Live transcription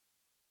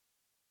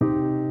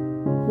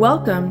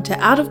Welcome to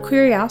Out of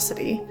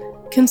Curiosity.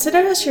 Consider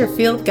us your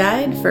field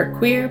guide for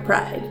queer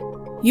pride.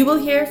 You will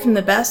hear from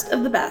the best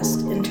of the best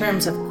in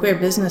terms of queer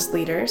business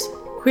leaders,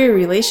 queer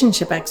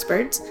relationship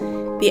experts,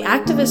 the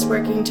activists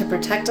working to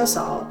protect us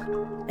all,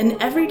 and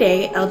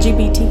everyday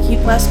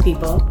LGBTQ+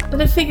 people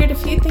that have figured a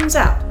few things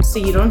out so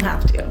you don't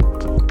have to.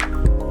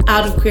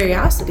 Out of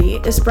Curiosity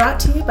is brought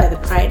to you by the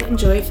Pride and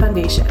Joy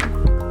Foundation.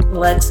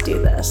 Let's do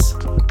this.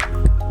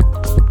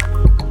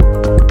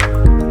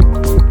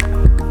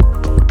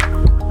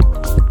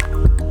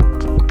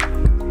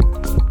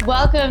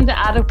 Welcome to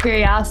Out of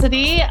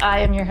Curiosity. I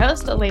am your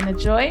host, Elena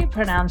Joy,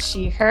 pronouns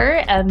she,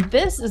 her, and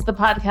this is the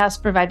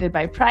podcast provided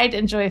by Pride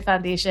and Joy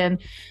Foundation.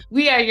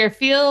 We are your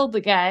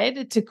field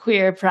guide to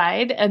queer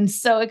pride, and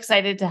so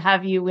excited to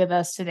have you with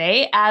us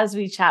today as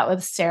we chat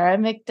with Sarah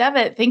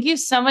McDevitt. Thank you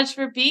so much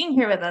for being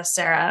here with us,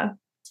 Sarah.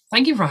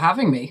 Thank you for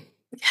having me.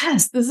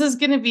 Yes, this is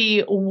going to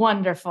be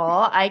wonderful.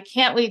 I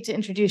can't wait to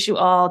introduce you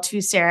all to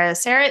Sarah.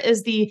 Sarah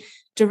is the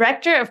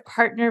Director of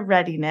Partner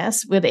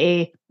Readiness with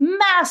a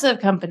massive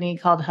company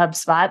called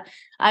HubSpot.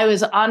 I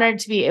was honored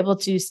to be able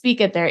to speak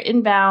at their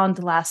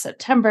inbound last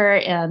September,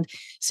 and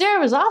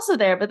Sarah was also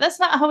there, but that's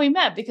not how we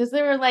met because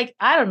there were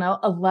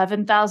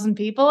 11,000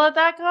 people at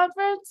that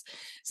conference.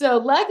 So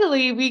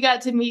luckily we got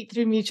to meet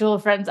through mutual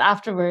friends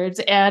afterwards.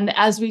 And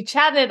as we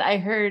chatted, I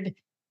heard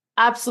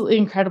absolutely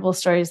incredible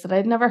stories that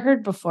I'd never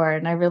heard before.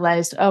 And I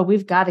realized,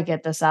 we've got to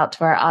get this out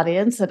to our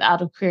audience and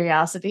Out of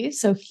Curiosity.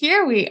 So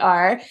here we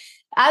are.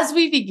 As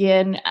we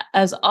begin,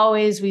 as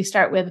always, we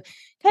start with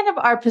kind of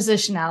our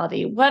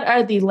positionality. What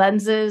are the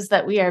lenses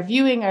that we are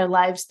viewing our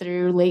lives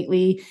through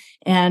lately?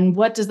 And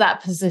what does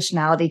that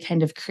positionality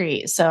kind of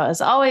create? So as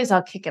always,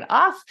 I'll kick it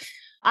off.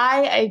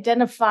 I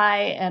identify,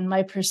 and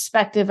my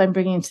perspective I'm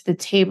bringing to the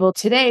table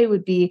today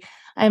would be,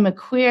 I'm a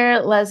queer,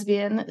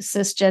 lesbian,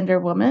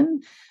 cisgender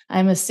woman.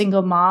 I'm a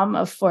single mom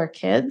of 4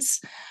 kids.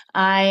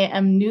 I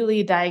am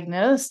newly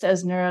diagnosed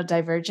as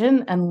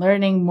neurodivergent and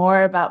learning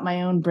more about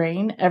my own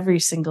brain every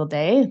single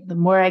day. The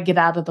more I get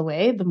out of the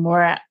way, the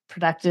more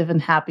productive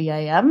and happy I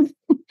am.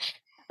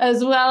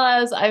 As well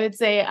as I would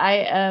say I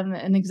am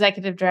an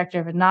executive director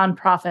of a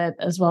nonprofit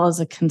as well as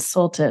a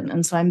consultant.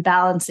 And so I'm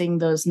balancing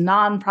those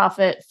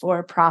nonprofit,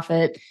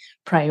 for-profit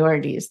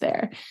priorities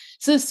there.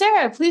 So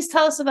Sarah, please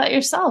tell us about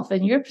yourself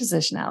and your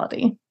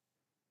positionality.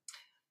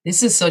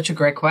 This is such a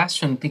great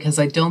question because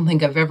I don't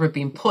think I've ever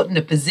been put in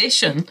a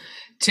position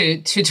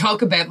to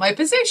talk about my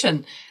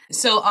position.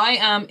 So I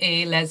am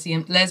a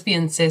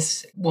lesbian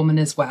cis woman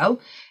as well.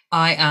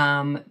 I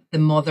am the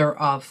mother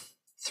of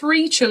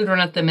 3 children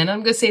at the minute.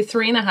 I'm going to say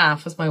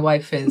 3.5 as my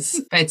wife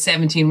is about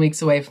 17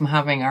 weeks away from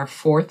having our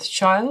 4th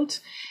child.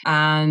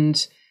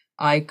 And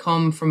I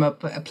come from a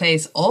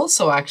place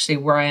also actually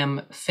where I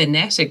am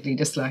phonetically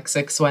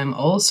dyslexic. So I'm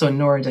also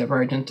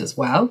neurodivergent as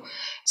well.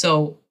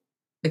 So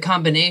the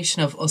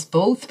combination of us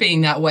both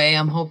being that way,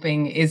 I'm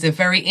hoping, is a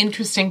very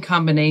interesting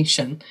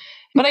combination.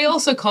 But I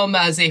also come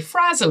as a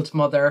frazzled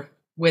mother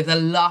with a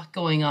lot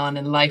going on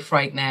in life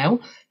right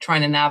now,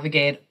 trying to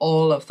navigate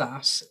all of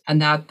that.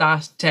 And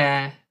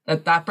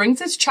that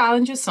brings its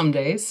challenges some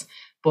days,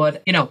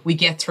 but we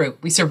get through,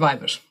 we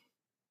survive it.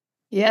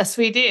 Yes,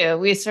 we do.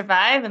 We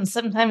survive, and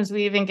sometimes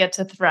we even get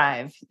to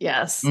thrive.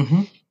 Yes.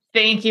 Mm-hmm.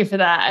 Thank you for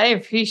that. I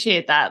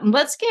appreciate that. And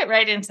let's get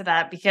right into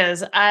that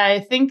because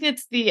I think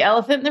it's the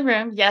elephant in the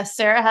room. Yes,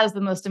 Sarah has the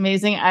most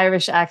amazing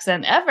Irish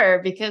accent ever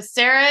because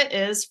Sarah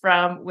is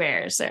from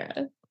where,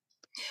 Sarah?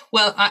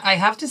 Well, I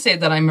have to say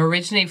that I'm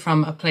originally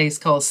from a place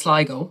called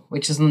Sligo,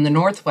 which is in the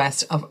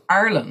northwest of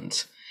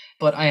Ireland.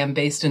 But I am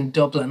based in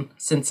Dublin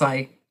since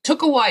I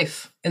took a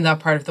wife in that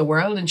part of the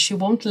world and she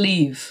won't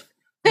leave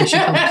where she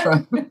comes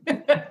from.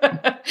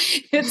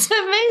 It's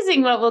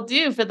amazing what we'll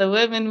do for the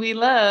women we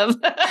love.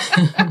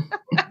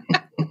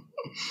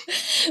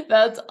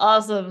 That's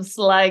awesome,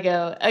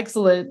 Sligo.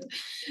 Excellent.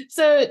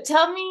 So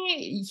tell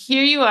me,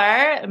 here you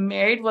are, a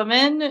married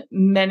woman,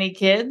 many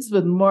kids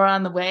with more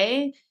on the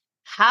way.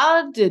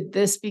 How did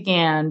this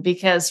begin?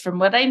 Because from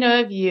what I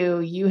know of you,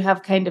 you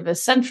have kind of a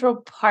central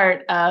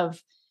part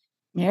of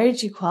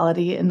marriage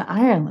equality in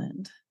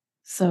Ireland.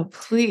 So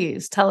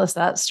please tell us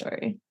that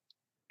story.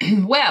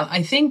 Well,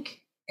 I think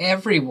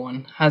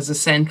everyone has a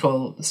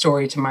central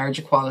story to marriage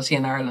equality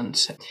in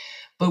Ireland,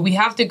 but we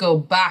have to go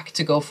back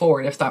to go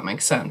forward, if that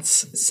makes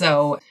sense.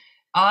 So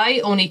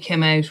I only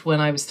came out when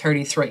I was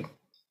 33.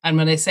 And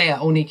when I say I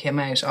only came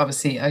out,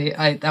 obviously,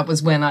 I that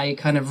was when I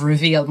kind of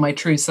revealed my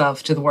true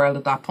self to the world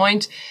at that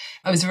point.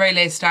 I was a very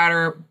late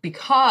starter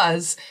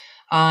because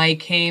I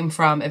came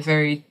from a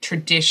very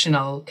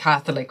traditional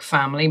Catholic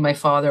family. My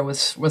father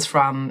was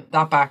from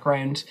that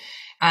background.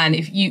 And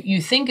if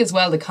you think as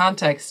well, the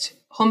context,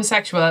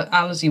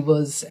 homosexuality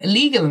was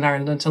illegal in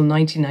Ireland until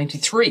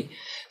 1993.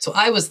 So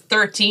I was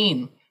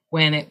 13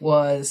 when it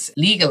was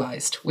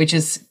legalized, which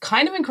is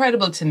kind of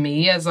incredible to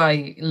me as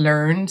I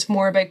learned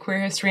more about queer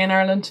history in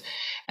Ireland.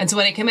 And so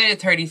when I came out at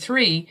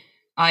 33,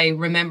 I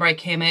remember I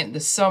came out in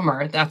the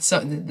summer, the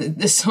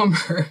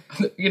summer,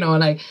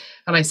 and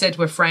I said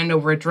to a friend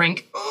over a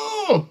drink,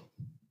 "Oh,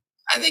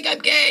 I think I'm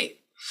gay."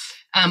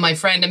 And my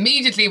friend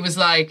immediately was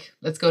like,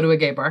 let's go to a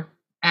gay bar.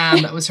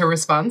 That was her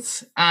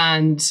response.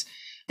 And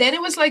then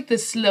it was like the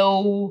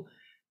slow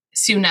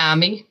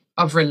tsunami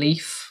of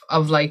relief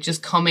of like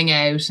just coming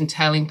out and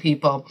telling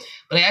people.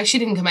 But I actually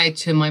didn't come out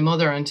to my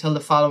mother until the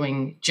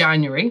following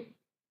January.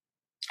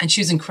 And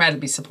she was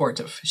incredibly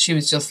supportive. She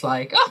was just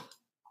like, oh,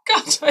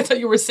 God, I thought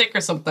you were sick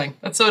or something.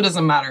 That so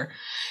doesn't matter.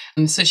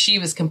 And so she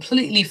was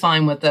completely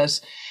fine with it.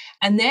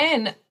 And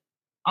then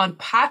on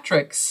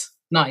Patrick's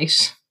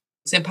night,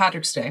 St.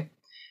 Patrick's Day,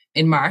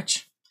 in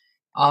March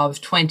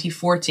of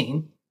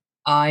 2014,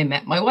 I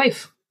met my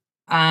wife.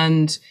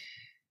 And,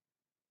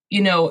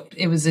 you know,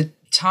 it was a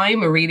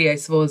time really, I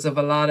suppose, there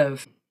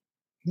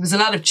was a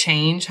lot of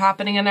change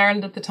happening in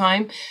Ireland at the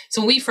time.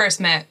 So when we first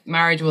met,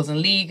 marriage wasn't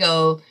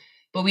legal,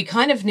 but we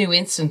kind of knew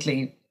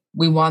instantly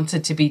we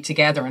wanted to be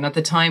together. And at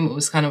the time, it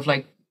was kind of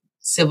like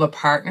civil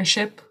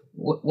partnership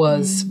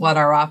was what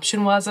our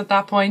option was at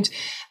that point.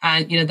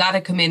 And, you know, that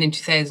had come in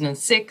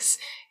 2006.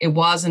 It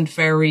wasn't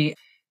very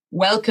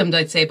welcomed,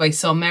 I'd say, by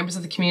some members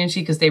of the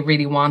community because they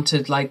really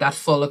wanted like that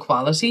full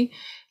equality.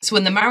 So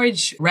when the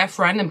marriage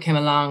referendum came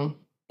along,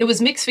 it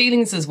was mixed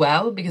feelings as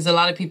well, because a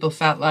lot of people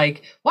felt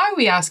like, why are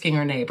we asking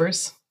our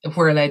neighbours if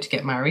we're allowed to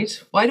get married?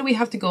 Why do we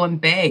have to go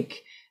and beg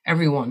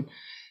everyone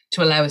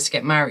to allow us to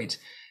get married?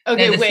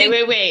 Okay,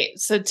 wait.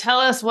 So tell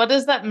us, what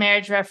does that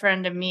marriage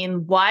referendum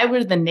mean? Why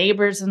were the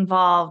neighbours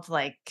involved?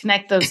 Like,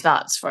 connect those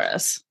dots for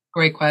us.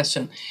 Great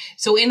question.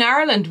 So in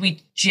Ireland,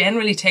 we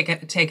generally take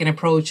an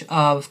approach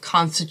of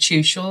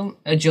constitutional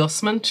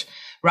adjustment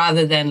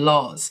rather than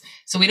laws.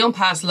 So we don't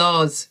pass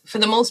laws, for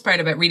the most part,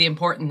 about really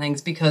important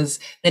things because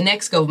the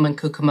next government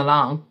could come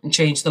along and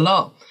change the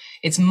law.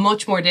 It's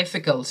much more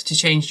difficult to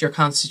change your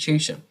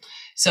constitution.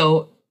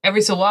 So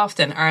every so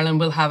often, Ireland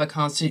will have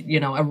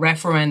a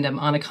referendum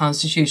on a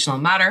constitutional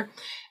matter.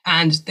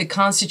 And the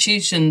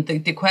constitution,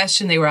 the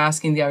question they were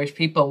asking the Irish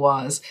people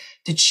was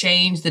to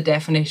change the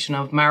definition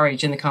of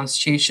marriage in the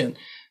constitution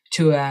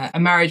to a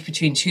marriage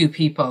between two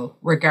people,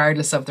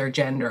 regardless of their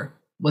gender,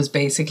 was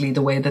basically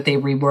the way that they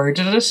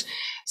reworded it.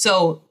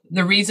 So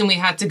the reason we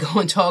had to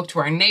go and talk to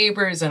our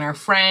neighbours and our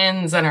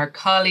friends and our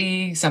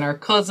colleagues and our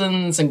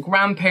cousins and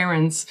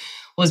grandparents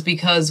was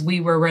because we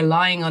were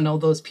relying on all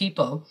those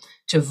people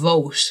to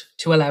vote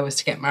to allow us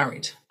to get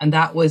married. And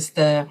that was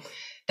the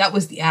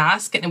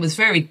ask. And it was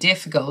very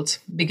difficult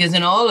because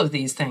in all of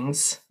these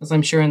things, as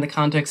I'm sure in the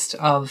context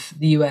of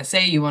the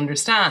USA, you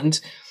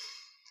understand,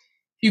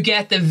 you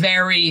get the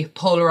very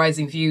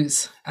polarizing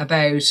views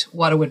about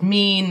what it would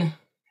mean.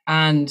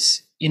 And,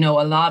 you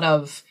know, a lot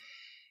of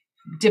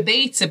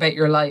debates about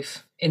your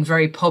life in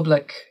very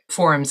public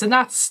forums. And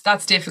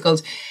that's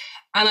difficult.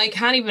 And I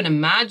can't even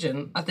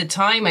imagine, at the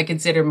time, I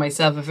considered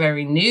myself a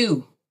very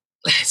new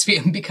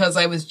lesbian because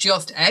I was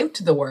just out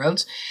to the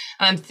world.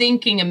 And I'm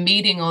thinking and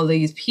meeting all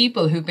these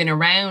people who've been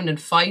around and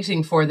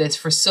fighting for this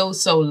for so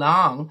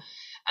long.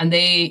 And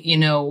they, you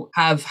know,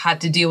 have had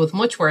to deal with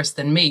much worse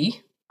than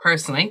me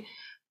personally.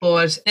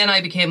 But then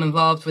I became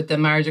involved with the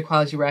marriage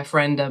equality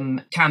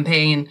referendum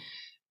campaign.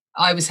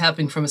 I was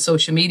helping from a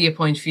social media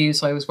point of view.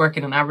 So I was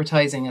working in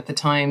advertising at the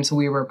time. So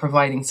we were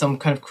providing some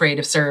kind of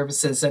creative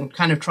services and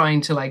kind of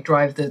trying to like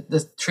drive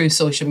the through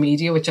social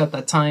media, which at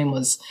that time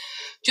was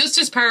just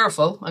as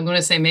powerful. I'm going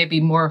to say maybe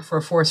more for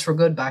a force for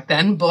good back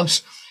then,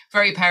 but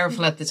very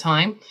powerful at the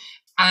time.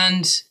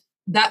 And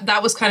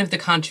that was kind of the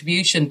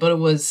contribution, but there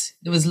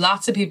was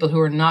lots of people who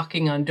were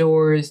knocking on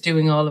doors,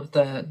 doing all of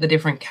the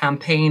different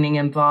campaigning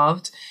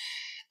involved.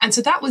 And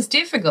so that was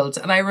difficult.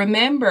 And I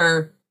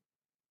remember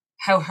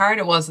how hard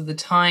it was at the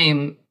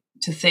time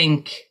to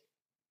think,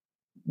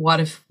 what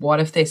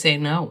if they say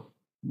no?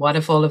 What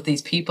if all of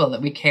these people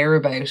that we care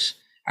about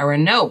are a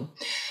no?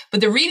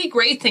 But the really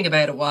great thing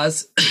about it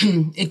was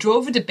it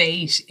drove a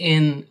debate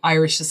in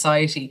Irish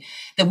society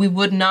that we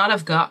would not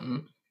have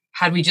gotten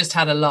had we just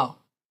had a law.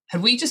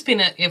 Had we just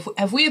been,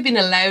 if we had been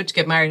allowed to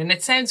get married, and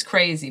it sounds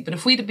crazy, but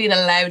if we'd have been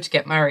allowed to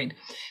get married,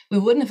 we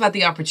wouldn't have had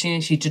the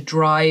opportunity to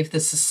drive the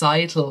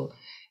societal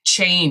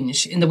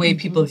change in the way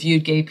people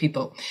viewed gay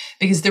people.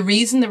 Because the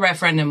reason the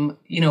referendum,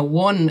 you know,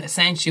 won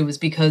essentially was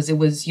because it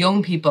was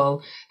young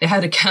people. They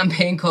had a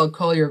campaign called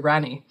Call Your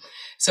Granny.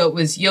 So it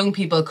was young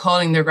people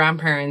calling their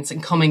grandparents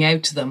and coming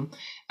out to them.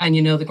 And,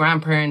 you know, the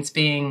grandparents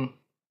being,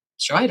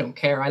 sure, I don't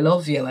care. I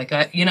love you. Like,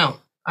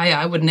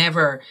 I would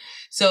never.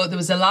 So there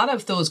was a lot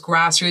of those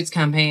grassroots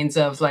campaigns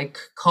of like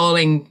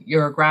calling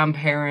your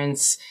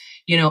grandparents,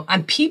 you know,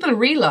 and people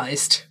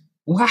realized,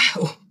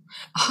 wow,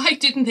 I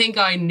didn't think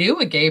I knew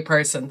a gay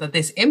person that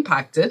this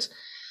impacted.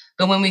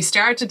 But when we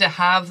started to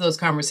have those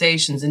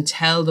conversations and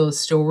tell those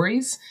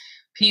stories,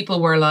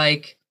 people were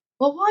like,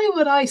 well, why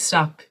would I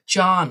stop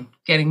John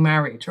getting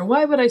married? Or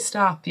why would I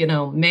stop, you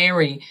know,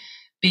 Mary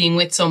being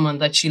with someone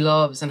that she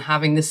loves and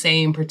having the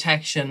same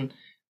protection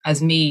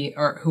as me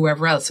or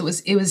whoever else?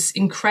 It was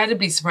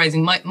incredibly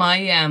surprising.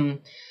 My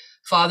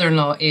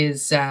father-in-law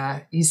is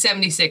he's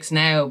 76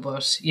 now,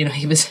 but you know,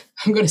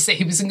 I'm going to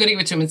give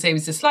it to him and say he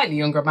was a slightly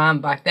younger man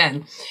back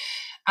then.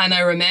 And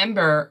I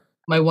remember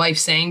my wife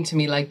saying to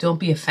me, like, don't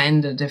be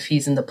offended if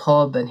he's in the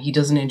pub and he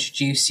doesn't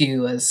introduce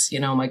you as,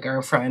 my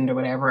girlfriend or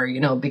whatever,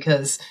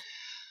 because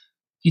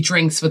he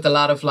drinks with a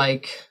lot of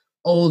like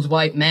old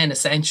white men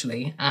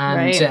essentially.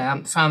 And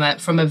Right.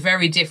 from a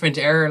very different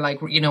era,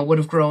 like, would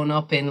have grown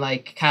up in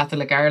like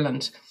Catholic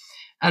Ireland.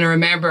 And I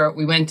remember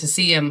we went to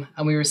see him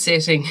and we were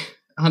sitting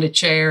on a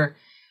chair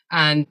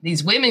and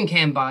these women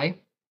came by.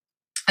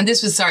 And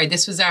this was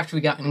after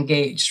we got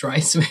engaged,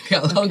 right? So maybe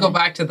I'll go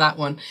back to that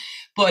one.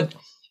 But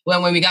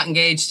when we got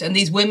engaged and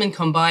these women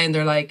come by and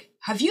they're like,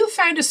 have you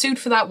found a suit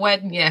for that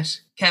wedding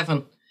yet,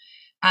 Kevin?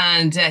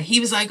 And he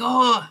was like,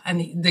 oh,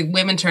 and the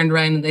women turned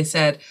around and they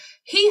said,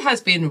 he has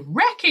been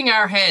wrecking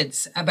our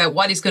heads about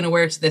what he's going to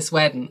wear to this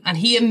wedding. And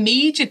he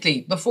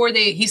immediately,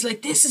 he's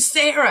like, this is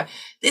Sarah.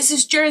 This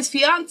is Jer's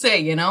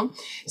fiance,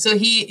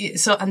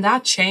 So and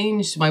that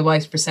changed my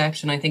wife's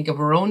perception, I think, of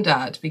her own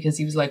dad, because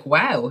he was like,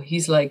 wow,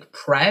 he's like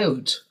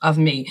proud of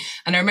me.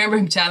 And I remember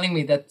him telling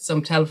me that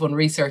some telephone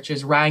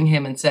researchers rang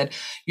him and said,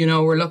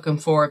 we're looking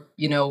for,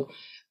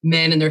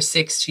 men in their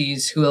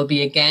 60s who will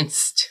be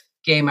against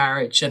gay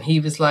marriage. And he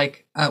was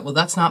like, well,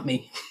 that's not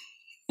me.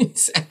 He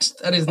said,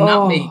 that is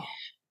not me.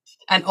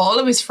 And all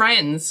of his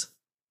friends,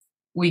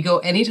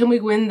 anytime we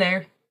go in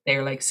there,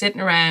 they're like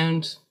sitting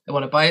around, they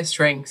want to buy us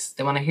drinks,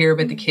 they want to hear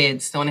about the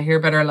kids, they want to hear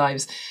about our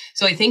lives.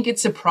 So I think it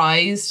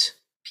surprised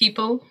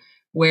people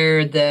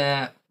where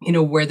the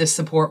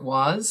support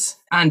was.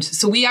 And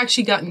so we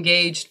actually got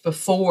engaged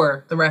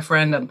before the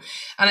referendum.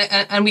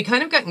 And we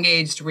kind of got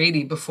engaged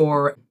really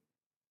before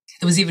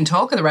there was even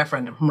talk of the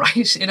referendum,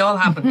 right? It all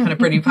happened kind of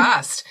pretty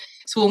fast.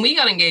 So when we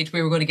got engaged,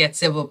 we were going to get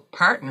civil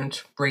partnered,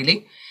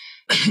 really.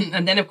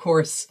 And then, of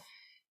course,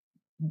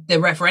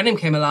 the referendum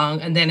came along,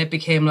 and then it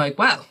became like,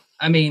 well,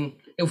 I mean,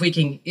 if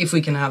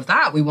we can have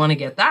that, we want to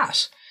get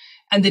that.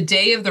 And the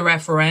day of the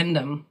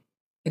referendum,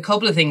 a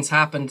couple of things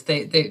happened.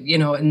 They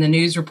in the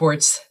news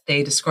reports,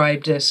 they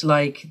described it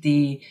like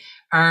the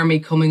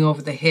army coming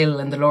over the hill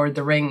in the Lord of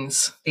the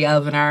Rings, the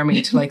elven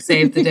army to like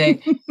save the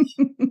day,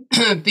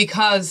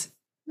 because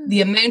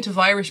the amount of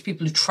Irish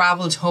people who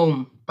travelled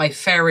home by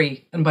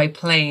ferry and by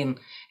plane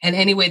and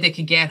any way they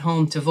could get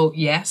home to vote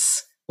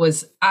yes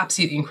was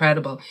absolutely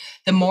incredible.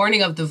 The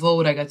morning of the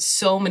vote, I got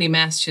so many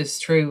messages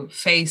through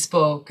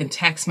Facebook and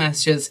text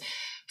messages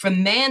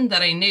from men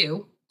that I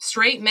knew,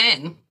 straight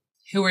men,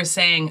 who were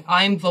saying,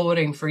 I'm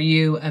voting for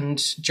you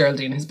and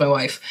Geraldine, who's my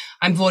wife.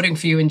 I'm voting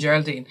for you and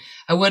Geraldine.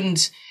 I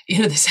wouldn't,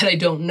 they said, I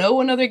don't know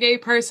another gay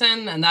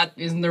person and that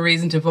isn't the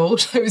reason to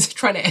vote. I was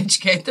trying to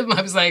educate them.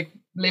 I was like,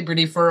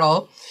 liberty for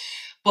all.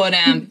 But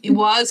it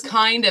was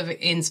kind of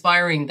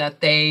inspiring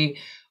that they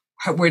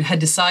had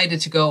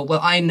decided to go, well,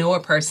 I know a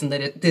person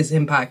that this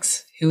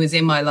impacts who is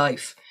in my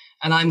life,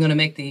 and I'm going to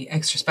make the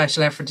extra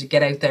special effort to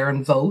get out there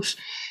and vote.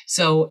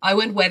 So I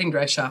went wedding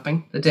dress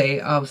shopping the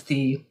day of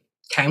the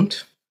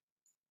count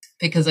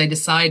because I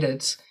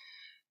decided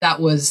that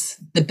was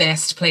the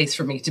best place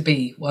for me to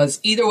be. Was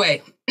either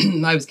way,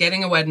 I was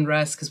getting a wedding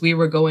dress because we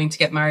were going to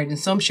get married in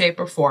some shape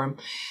or form.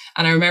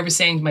 And I remember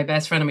saying to my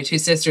best friend and my two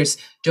sisters,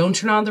 don't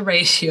turn on the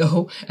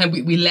radio. And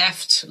we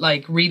left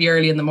like really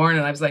early in the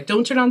morning. I was like,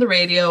 don't turn on the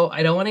radio.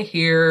 I don't want to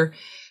hear.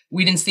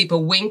 We didn't sleep a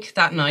wink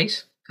that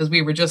night because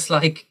we were just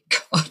like,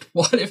 God,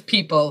 what if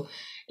people,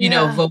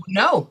 vote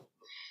no?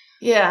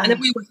 Yeah. And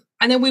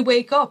then we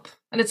wake up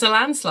and it's a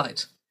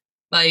landslide.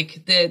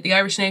 Like the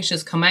Irish nation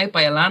has come out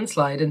by a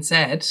landslide and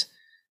said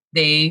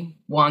they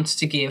want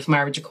to give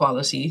marriage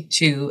equality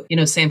to,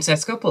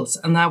 same-sex couples.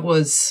 And that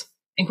was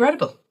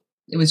incredible.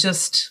 We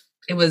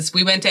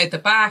went out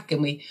the back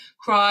and we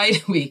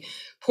cried, we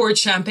poured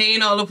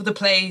champagne all over the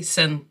place.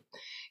 And,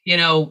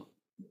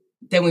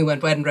 then we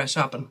went wedding dress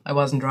shopping. I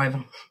wasn't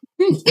driving.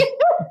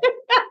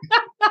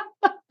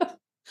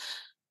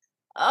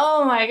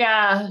 Oh my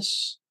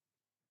gosh.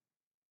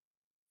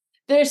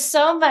 There's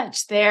so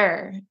much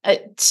there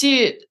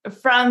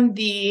from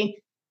the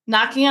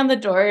knocking on the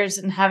doors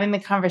and having the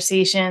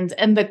conversations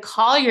and the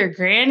Call Your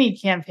Granny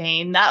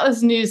campaign. That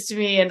was news to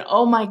me. And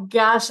oh my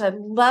gosh, I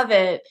love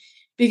it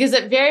because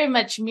it very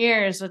much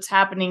mirrors what's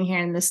happening here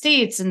in the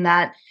States, and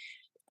that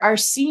our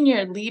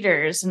senior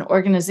leaders and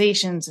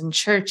organizations and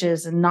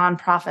churches and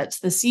nonprofits,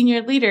 the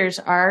senior leaders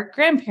are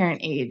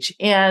grandparent age.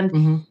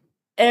 And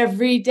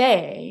every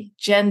day,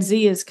 Gen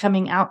Z is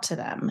coming out to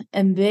them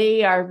and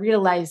they are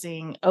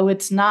realizing, oh,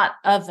 it's not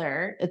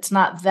other, it's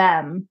not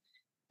them,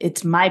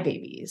 it's my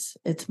babies,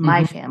 it's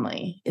my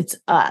family, it's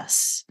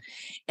us.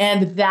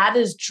 And that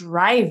is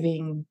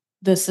driving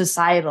the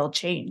societal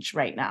change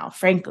right now,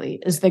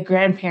 frankly, is the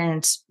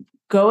grandparents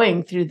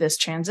going through this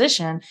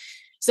transition.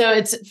 So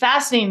it's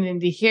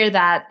fascinating to hear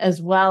that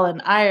as well in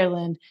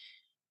Ireland.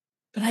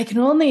 But I can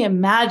only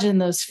imagine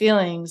those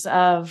feelings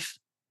of,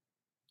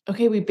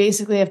 okay, we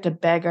basically have to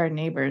beg our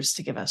neighbors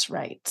to give us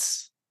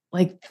rights.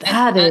 Like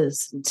that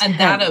is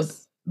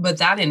intense.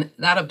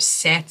 That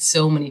upset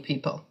so many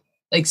people.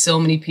 Like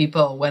so many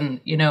people when,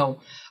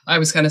 I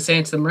was kind of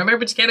saying to them,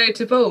 remember to get out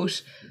to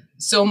vote.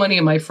 So many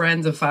of my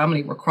friends and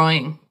family were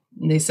crying.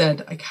 And they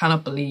said, I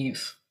cannot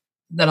believe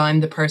that I'm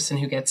the person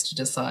who gets to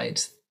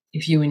decide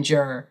if you and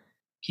Ger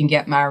can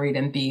get married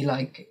and be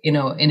like, you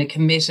know, in a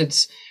committed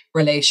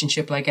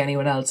relationship like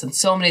anyone else. And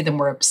so many of them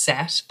were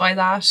upset by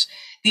that.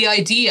 The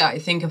idea, I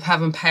think, of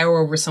having power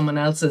over someone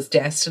else's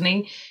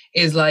destiny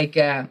is like,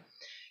 it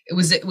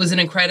was an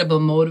incredible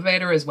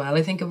motivator as well.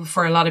 I think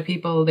for a lot of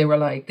people, they were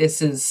like,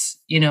 this is,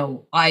 you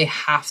know, I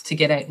have to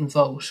get out and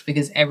vote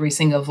because every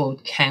single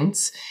vote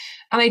counts.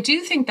 And I do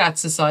think that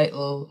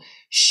societal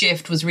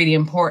shift was really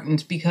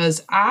important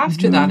because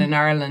after that in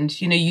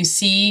Ireland, you know, you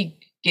see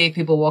gay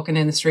people walking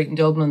in the street in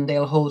Dublin,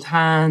 they'll hold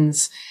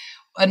hands.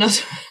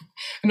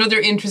 Another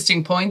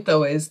interesting point,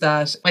 though, is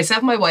that myself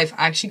and my wife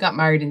actually got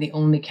married in the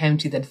only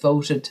county that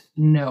voted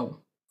no.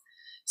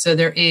 So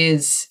there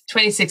is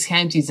 26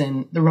 counties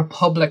in the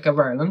Republic of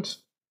Ireland.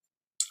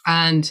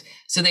 And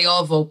so they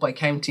all vote by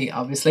county,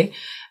 obviously.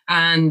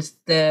 And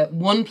the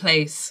one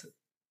place,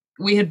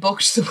 we had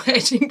booked the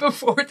wedding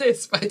before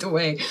this, by the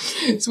way.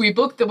 So we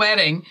booked the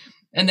wedding.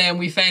 And then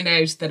we found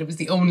out that it was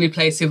the only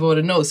place who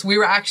voted no. So we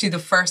were actually the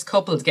first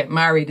couple to get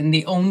married in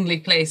the only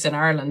place in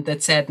Ireland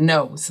that said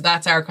no. So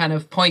that's our kind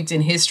of point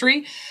in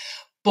history.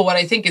 But what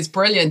I think is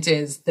brilliant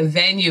is the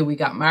venue we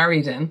got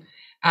married in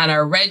and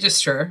our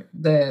register,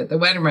 the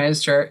wedding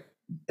register,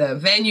 the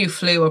venue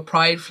flew a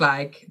pride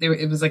flag.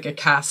 It was like a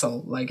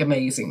castle, like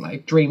amazing,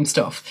 like dream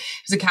stuff.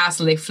 It was a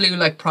castle. They flew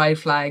like pride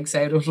flags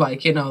out of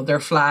like, you know, their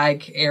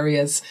flag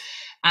areas.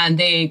 And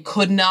they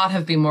could not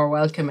have been more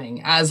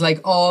welcoming, as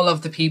like all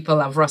of the people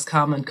of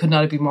Roscommon could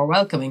not have been more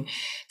welcoming.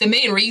 The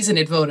main reason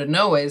it voted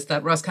no is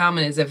that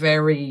Roscommon is a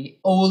very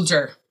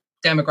older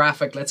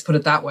demographic, let's put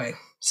it that way.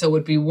 So it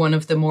would be one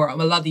of the more, a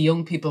lot of the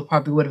young people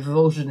probably would have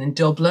voted in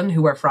Dublin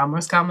who are from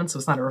Roscommon, so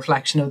it's not a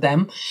reflection of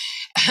them.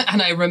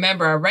 And I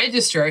remember our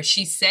registrar,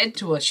 she said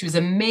to us, she was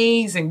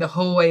amazing the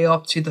whole way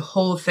up to the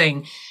whole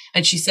thing.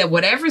 And she said,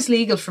 whatever's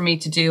legal for me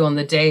to do on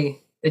the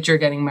day that you're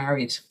getting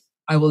married,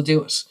 I will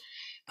do it.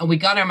 And we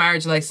got our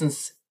marriage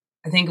license,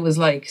 I think it was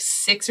like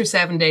 6 or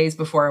 7 days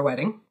before our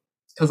wedding,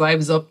 because I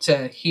was up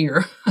to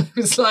here. I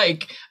was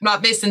like, I'm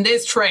not missing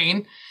this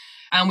train.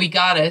 And we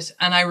got it.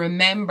 And I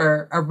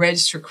remember our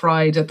registrar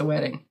cried at the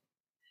wedding.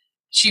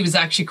 She was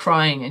actually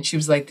crying and she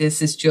was like,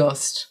 this is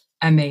just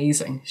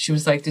amazing. She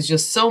was like, there's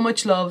just so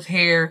much love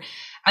here.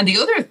 And the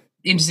other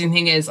interesting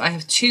thing is I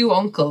have 2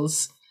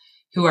 uncles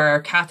who are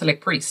Catholic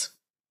priests.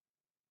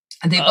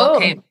 And they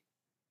both came.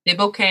 They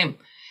both came.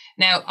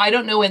 Now, I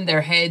don't know in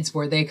their heads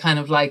were they kind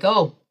of like,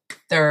 oh,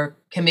 they're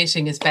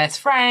committing as best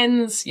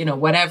friends, you know,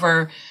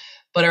 whatever.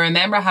 But I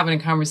remember having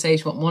a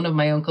conversation with one of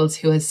my uncles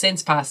who has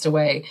since passed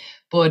away,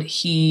 but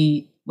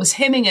he was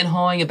hemming and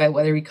hawing about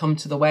whether he'd come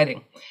to the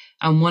wedding.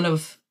 And one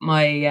of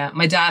my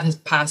dad has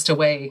passed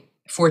away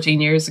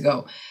 14 years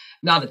ago.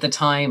 Not at the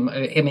time.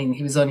 I mean,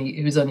 he was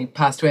only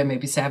passed away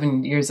maybe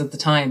 7 years at the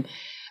time.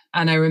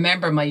 And I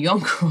remember my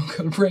younger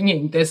uncle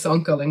ringing this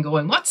uncle and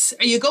going, are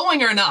you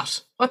going or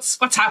not?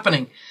 What's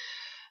happening?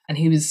 And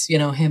he was, you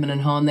know, hemming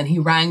and hawing. Then he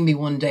rang me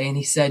one day and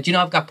he said, you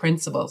know, I've got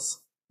principles.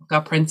 I've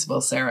got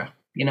principles, Sarah,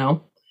 you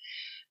know.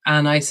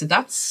 And I said,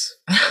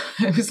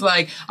 it was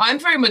like, I'm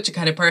very much a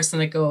kind of person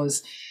that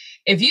goes,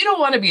 if you don't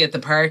want to be at the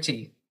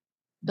party,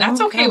 that's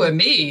okay with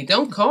me.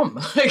 Don't come.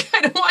 Like,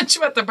 I don't want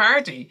you at the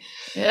party.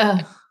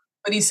 Yeah.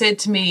 But he said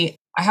to me,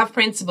 I have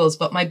principles,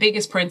 but my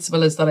biggest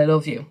principle is that I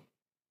love you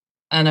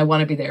and I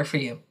want to be there for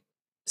you.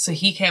 So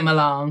he came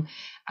along.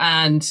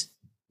 And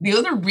the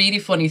other really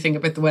funny thing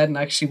about the wedding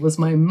actually was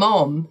my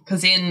mum,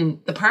 because in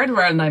the part of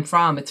Ireland I'm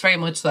from, it's very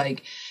much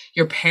like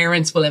your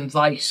parents will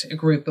invite a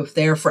group of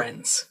their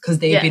friends because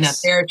they've been at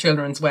their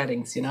children's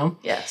weddings, you know?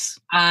 Yes.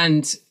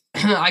 And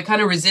I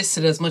kind of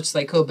resisted as much as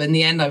I could. But in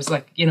the end, I was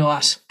like, you know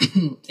what?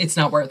 It's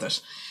not worth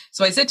it.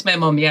 So I said to my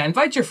mum, yeah,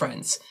 invite your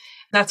friends.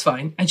 That's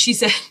fine. And she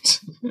said,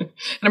 and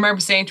I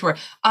remember saying to her,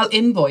 I'll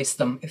invoice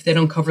them if they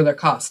don't cover their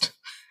cost.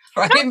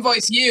 Or I'll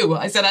invoice you.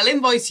 I said, I'll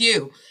invoice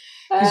you.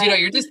 Because, you know,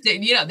 you're just,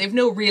 you know, they've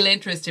no real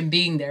interest in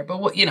being there. But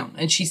what, you know,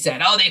 and she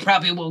said, oh, they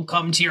probably won't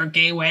come to your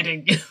gay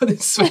wedding. You know,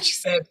 this is what she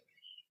said.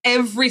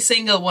 Every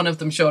single one of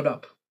them showed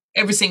up.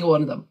 Every single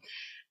one of them.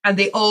 And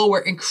they all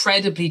were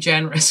incredibly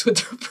generous with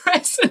their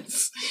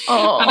presents.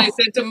 Oh. And I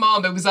said to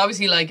Mom, it was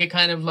obviously like a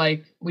kind of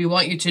like, we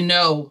want you to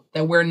know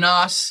that we're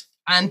not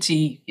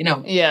anti, you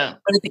know. Yeah.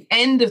 But at the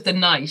end of the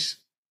night,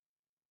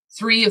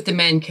 3 of the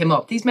men came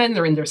up. These men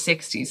are in their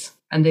 60s.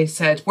 And they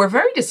said, we're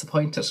very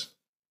disappointed.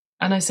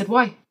 And I said,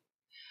 why?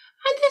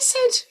 And they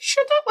said,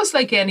 sure, that was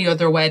like any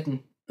other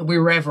wedding that we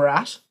were ever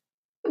at.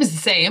 It was the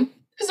same.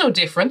 There's no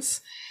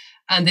difference.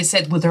 And they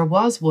said, well, there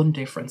was one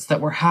difference that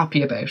we're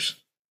happy about.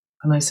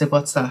 And I said,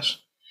 what's that?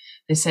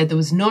 They said there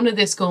was none of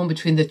this going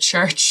between the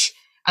church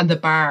and the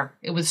bar.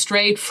 It was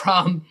straight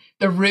from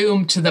the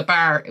room to the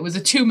bar. It was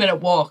a 2-minute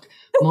walk.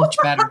 Much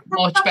better,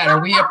 much better.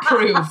 We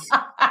approve.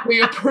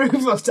 We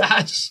approve of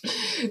that.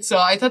 So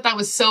I thought that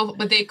was so,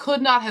 but they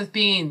could not have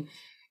been,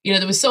 you know,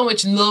 there was so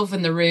much love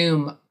in the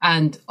room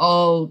and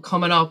all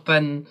coming up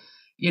and,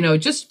 you know,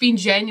 just being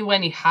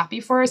genuinely happy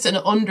for us and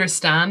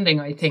understanding,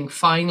 I think,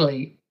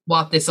 finally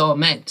what this all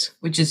meant,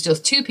 which is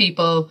just 2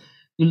 people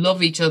who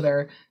love each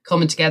other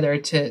coming together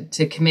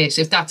to commit,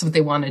 if that's what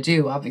they want to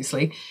do,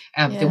 obviously.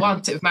 If they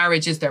want to, if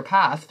marriage is their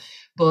path.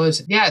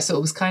 But yeah, so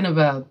it was kind of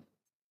an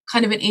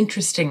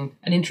interesting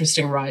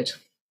ride.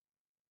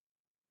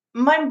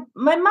 My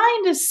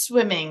mind is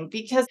swimming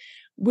because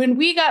when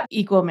we got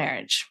equal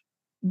marriage,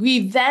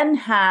 we then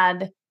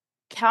had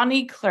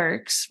county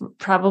clerks,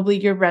 probably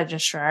your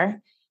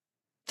registrar,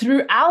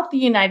 throughout the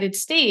United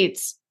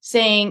States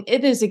saying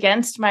it is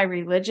against my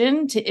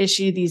religion to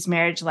issue these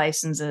marriage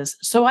licenses,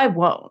 so I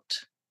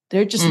won't.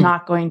 They're just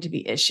not going to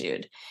be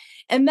issued.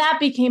 And that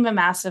became a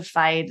massive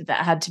fight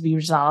that had to be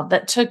resolved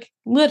that took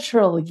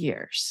literal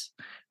years,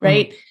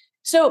 right?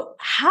 So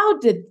how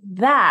did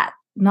that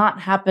not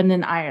happen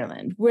in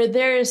Ireland, where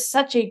there is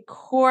such a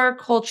core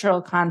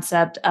cultural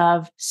concept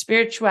of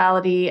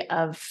spirituality,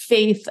 of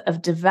faith,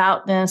 of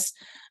devoutness,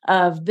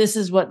 of this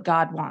is what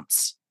God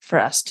wants for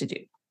us to do?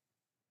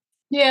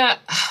 Yeah,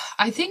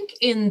 I think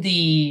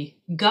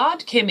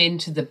God came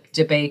into the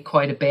debate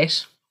quite a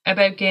bit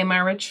about gay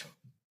marriage,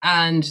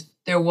 and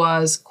there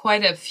was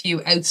quite a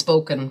few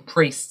outspoken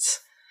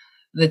priests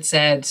that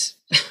said,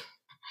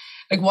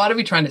 like, what are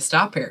we trying to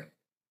stop here?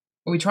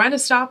 Are we trying to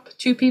stop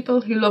two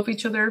people who love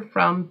each other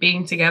from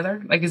being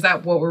together? Like, is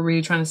that what we're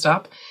really trying to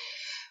stop?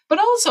 But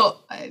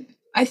also,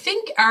 I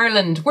think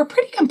Ireland, we're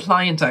pretty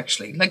compliant,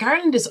 actually. Like,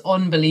 Ireland is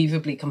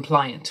unbelievably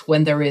compliant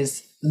when there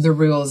is the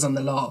rules and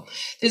the law.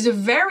 There's a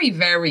very,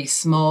 very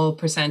small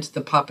percent of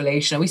the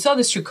population. And we saw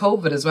this through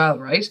COVID as well,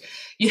 right?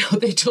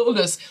 They told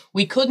us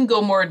we couldn't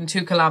go more than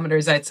 2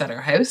 kilometers outside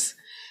our house.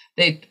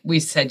 We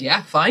said,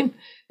 yeah, fine.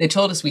 They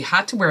told us we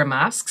had to wear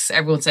masks.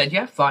 Everyone said,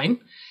 yeah, fine.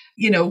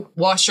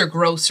 Wash your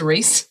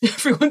groceries.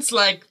 Everyone's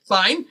like,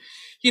 fine.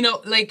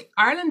 Like,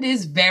 Ireland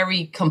is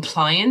very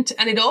compliant,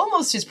 and it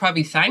almost is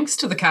probably thanks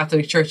to the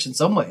Catholic Church in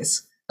some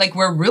ways. Like,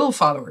 we're rule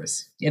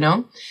followers,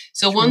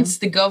 So True. Once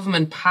the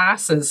government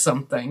passes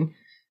something,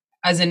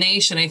 as a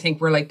nation, I think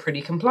we're like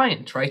pretty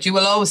compliant, right? You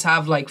will always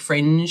have like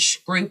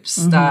fringe groups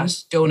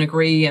that don't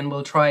agree and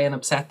will try and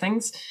upset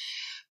things.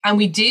 And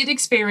we did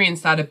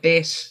experience that a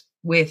bit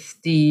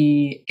with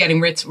the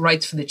getting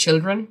rights for the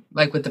children,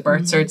 like with the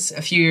birth certs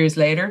a few years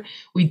later.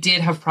 We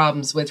did have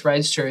problems with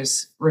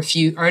registrars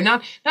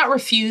not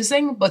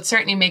refusing, but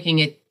certainly making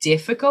it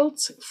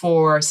difficult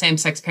for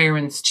same-sex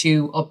parents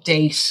to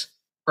update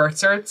birth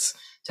certs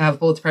to have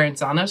both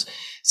parents on it.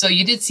 So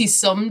you did see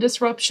some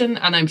disruption,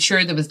 and I'm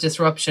sure there was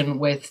disruption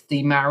with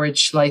the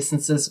marriage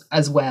licenses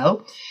as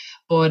well.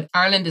 But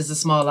Ireland is a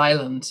small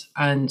island,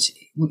 and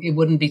it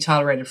wouldn't be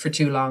tolerated for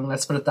too long.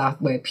 Let's put it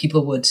that way.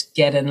 People would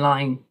get in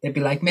line. They'd be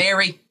like,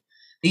 Mary,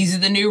 these are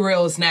the new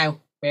rules now,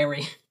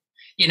 Mary.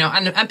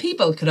 And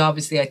people could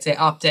obviously, I'd say,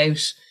 opt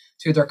out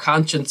through their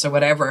conscience or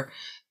whatever.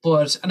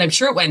 And I'm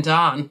sure it went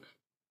on,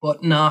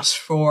 but not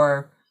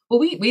for,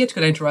 we had to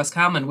go down to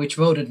Roscommon, which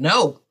voted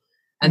no.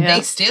 And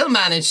they still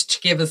managed to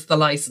give us the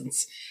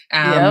license.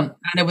 And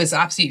it was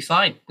absolutely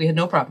fine. We had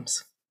no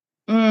problems.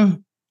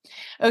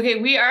 Okay,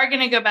 we are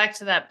going to go back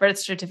to that birth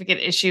certificate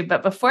issue.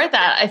 But before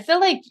that, I feel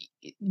like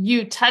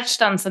you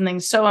touched on something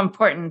so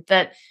important,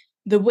 that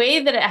the way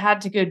that it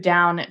had to go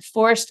down, it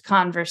forced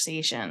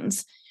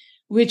conversations,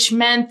 which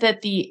meant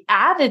that the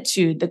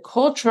attitude, the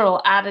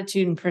cultural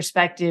attitude and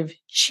perspective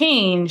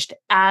changed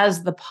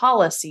as the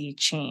policy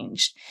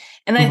changed.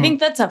 And I think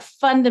that's a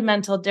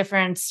fundamental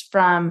difference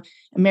from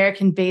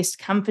American-based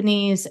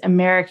companies,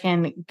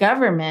 American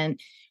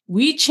government.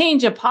 We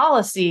change a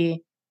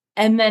policy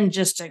and then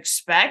just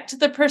expect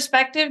the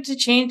perspective to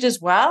change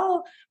as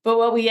well. But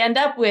what we end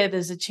up with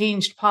is a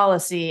changed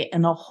policy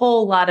and a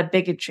whole lot of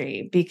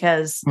bigotry,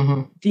 because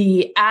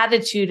the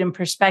attitude and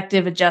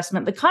perspective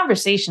adjustment, the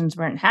conversations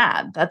weren't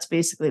had. That's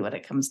basically what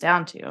it comes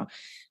down to.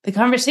 The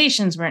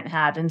conversations weren't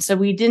had. And so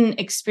we didn't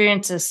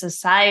experience a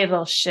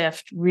societal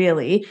shift,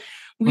 really.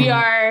 We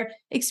are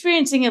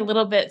experiencing a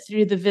little bit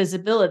through the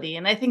visibility.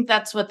 And I think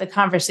that's what the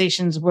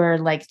conversations were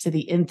like to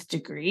the nth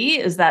degree,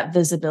 is that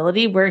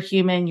visibility. We're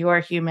human, you're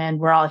human,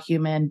 we're all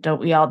human.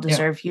 Don't we all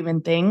deserve human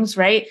things,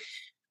 right?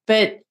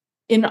 But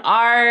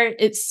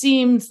it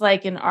seems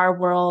like in our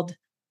world,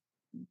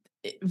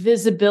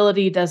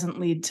 visibility doesn't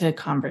lead to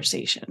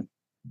conversation.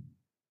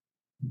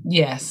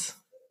 Yes.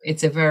 I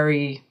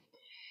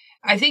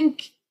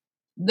think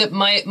that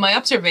my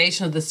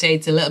observation of the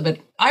States a little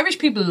bit, Irish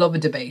people love a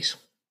debate.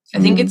 I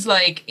think it's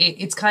like,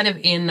 it's kind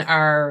of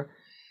you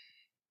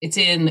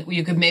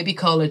could maybe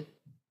call it,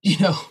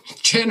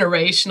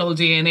 generational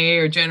DNA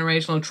or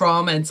generational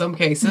trauma in some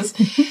cases,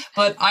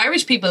 but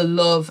Irish people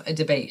love a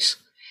debate.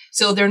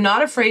 So they're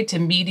not afraid to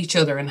meet each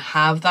other and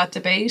have that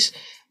debate.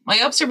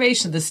 My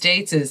observation of the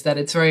States is that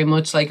it's very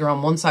much like you're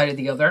on one side or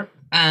the other.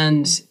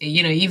 And,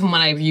 even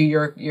when I view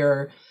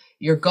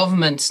your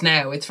government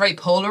now, it's very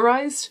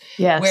polarized.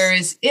 Yes.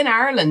 Whereas in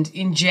Ireland,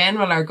 in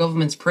general, our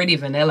government's pretty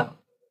vanilla.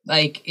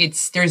 Like,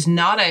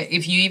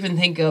 if you even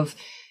think of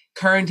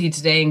currently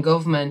today in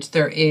government,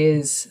 there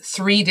is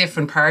 3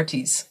 different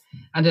parties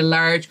and a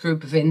large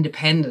group of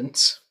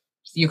independent.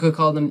 You could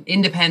call them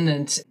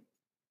independent.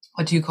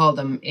 What do you call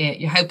them?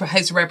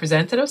 House of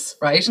Representatives,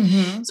 right?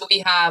 So we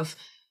have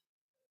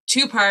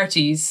 2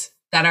 parties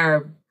that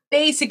are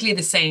basically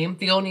the same.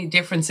 The only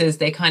difference is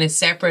they kind of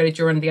separated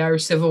during the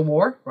Irish Civil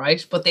War,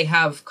 right? But they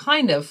have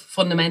kind of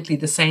fundamentally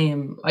the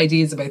same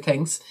ideas about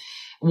things.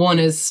 One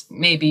is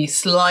maybe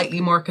slightly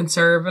more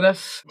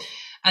conservative.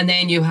 And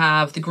then you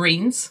have the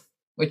Greens,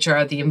 which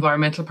are the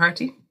environmental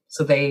party.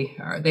 So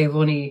they've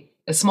only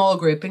a small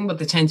grouping, but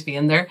they tend to be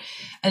in there.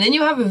 And then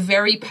you have a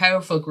very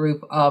powerful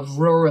group of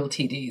rural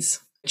TDs,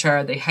 which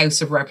are the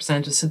House of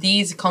Representatives. So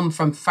these come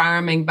from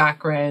farming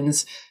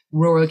backgrounds,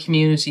 rural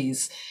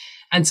communities.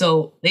 And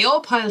so they all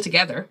pile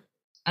together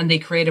and they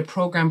create a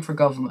program for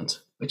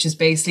government, which is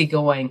basically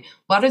going,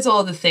 what is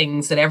all the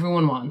things that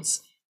everyone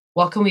wants?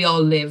 What can we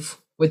all live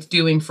with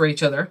doing for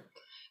each other?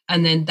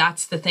 And then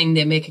that's the thing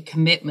they make a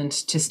commitment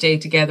to stay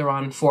together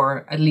on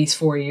for at least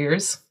 4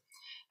 years.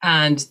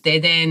 And they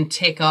then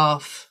tick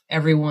off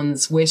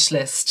everyone's wish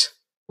list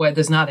where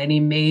there's not any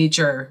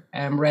major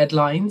red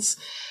lines.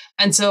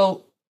 And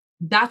so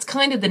that's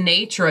kind of the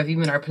nature of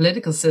even our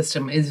political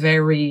system is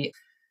very,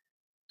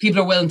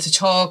 people are willing to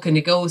talk and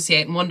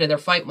negotiate, and one day they're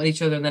fighting with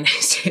each other and the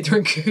next day they're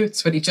in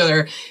cahoots with each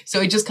other.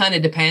 So it just kind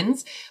of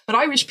depends. But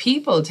Irish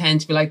people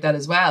tend to be like that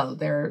as well.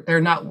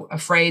 They're not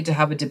afraid to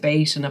have a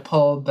debate in a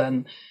pub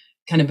and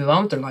kind of move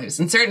on with their lives.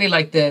 And certainly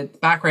like the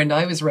background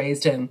I was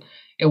raised in,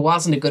 it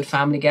wasn't a good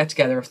family get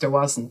together if there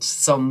wasn't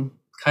some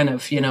kind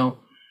of,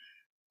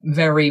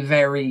 very,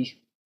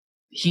 very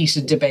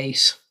heated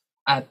debate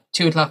at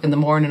 2:00 in the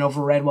morning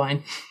over red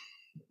wine.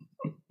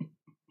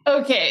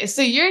 Okay,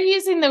 so you're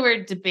using the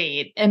word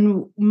debate,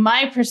 and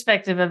my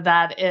perspective of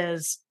that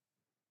is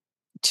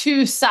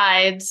two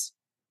sides,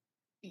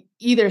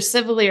 either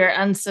civilly or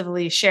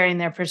uncivilly, sharing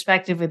their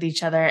perspective with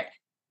each other,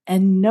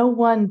 and no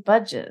one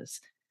budges.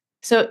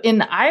 So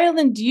in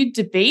Ireland, do you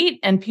debate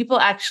and people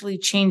actually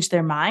change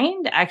their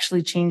mind,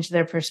 actually change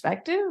their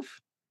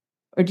perspective?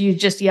 Or do you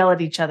just yell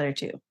at each other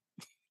too?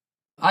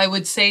 I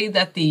would say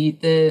that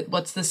the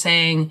what's the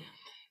saying?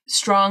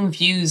 Strong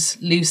views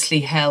loosely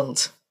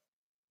held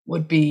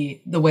would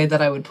be the way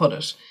that I would put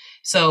it.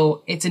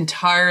 So it's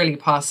entirely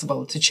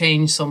possible to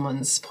change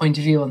someone's point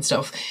of view and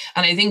stuff.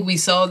 And I think we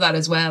saw that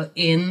as well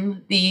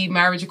in the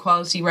marriage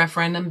equality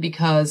referendum,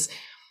 because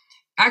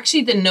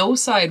actually the no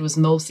side was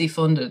mostly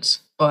funded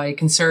by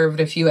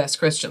conservative US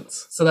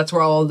Christians. So that's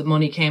where all the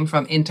money came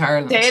from into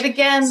Ireland. Say it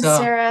again,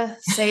 Sarah.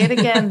 Say it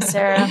again,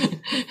 Sarah.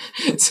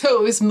 So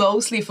it was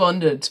mostly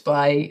funded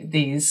by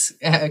these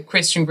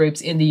Christian groups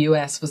in the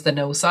US was the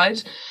no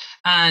side.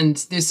 And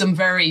there's some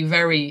very,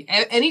 very,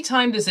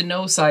 anytime there's a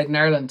no side in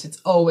Ireland, it's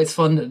always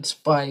funded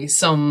by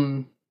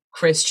some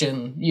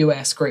Christian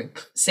US group.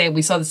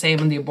 We saw the same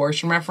in the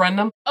abortion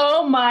referendum.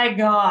 Oh my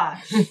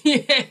gosh.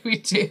 Yeah, we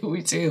do.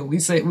 We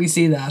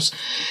see that.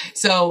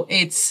 So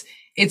this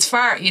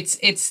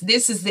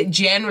is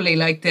generally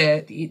like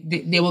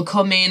they will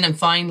come in and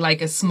find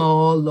like a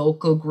small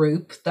local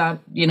group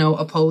that,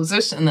 oppose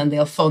it, and then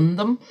they'll fund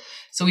them.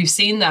 So we've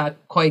seen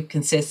that quite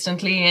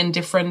consistently in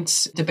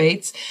different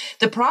debates.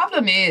 The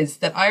problem is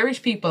that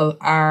Irish people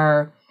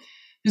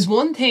there's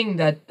one thing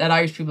that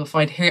Irish people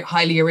find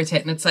highly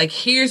irritating. It's like,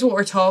 here's what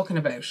we're talking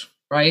about,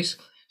 right?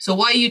 So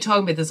why are you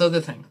talking about this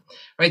other thing,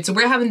 right? So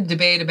we're having a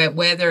debate about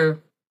whether,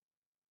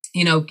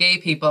 gay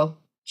people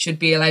should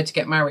be allowed to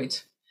get married.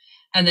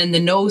 And then the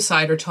no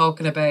side are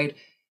talking about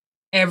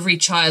every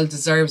child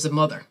deserves a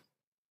mother.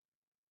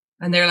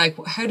 And they're like,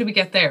 how do we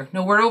get there?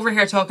 No, we're over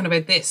here talking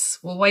about this.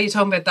 Well, why are you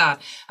talking about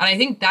that? And I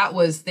think that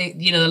was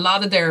a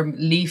lot of their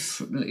leaf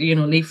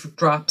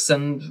drops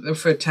and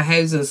to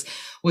houses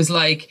was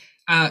like,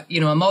 a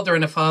mother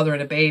and a father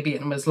and a baby.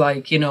 And was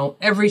like,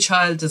 every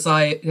child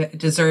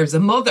deserves a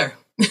mother.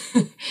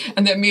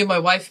 And then me and my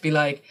wife would be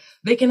like,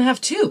 they can have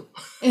two.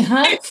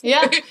 Uh-huh.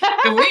 Yeah.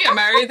 If we get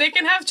married, they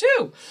can have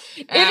two.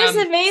 It is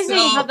amazing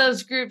how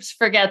those groups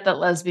forget that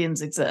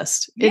lesbians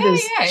exist. It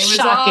is it was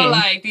shocking. all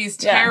like these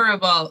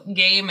terrible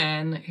gay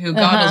men who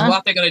God knows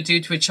what they're going to do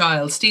to a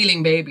child,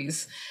 stealing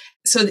babies.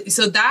 So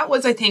that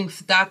was, I think,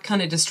 that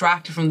kind of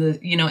distracted from the,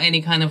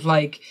 any kind of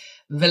like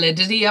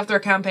validity of their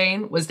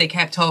campaign, was they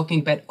kept talking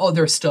about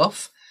other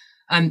stuff.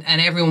 And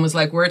everyone was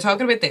like, we're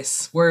talking about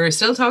this. We're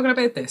still talking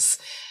about this.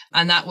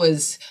 And that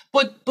was,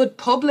 but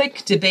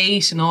public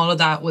debate and all of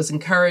that was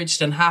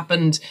encouraged and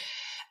happened.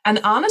 And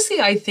honestly,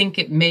 I think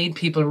it made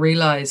people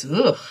realize,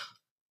 I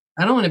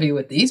don't want to be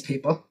with these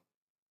people.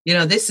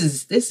 This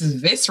is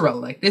visceral.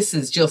 Like, this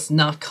is just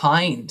not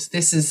kind.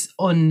 This is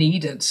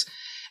unneeded.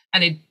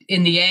 And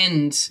in the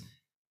end,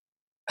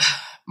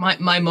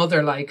 my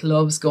mother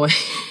loves going,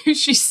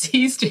 she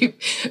sees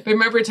I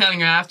remember telling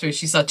her after,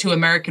 she saw two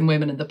American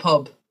women in the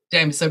pub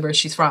down beside where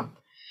she's from.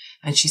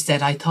 And she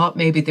said, I thought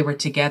maybe they were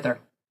together,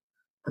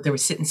 but they were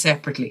sitting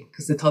separately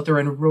because they thought they were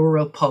in a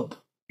rural pub,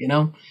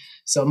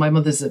 So my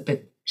mother's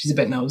she's a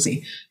bit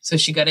nosy. So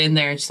she got in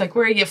there and she's like,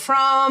 where are you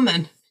from?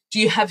 And do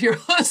you have your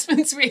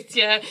husbands with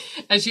you?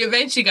 And she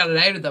eventually got it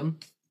out of them.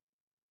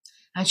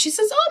 And she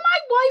says,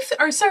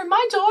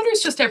 my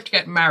daughter's just after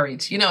getting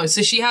married,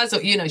 So she has,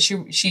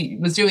 she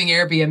was doing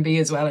Airbnb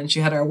as well. And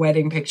she had our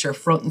wedding picture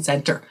front and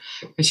center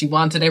because she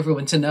wanted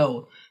everyone to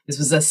know this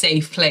was a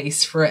safe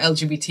place for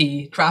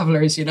LGBT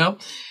travelers, you know?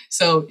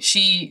 So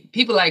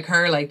people like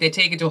her, like they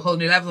take it to a whole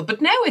new level.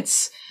 But now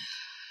it's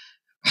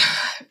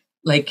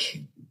like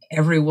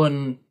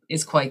everyone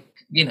is quite,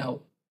 you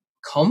know,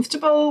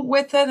 comfortable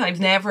with it. I've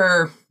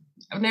never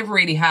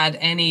really had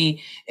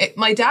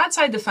my dad's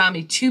side of the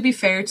family, to be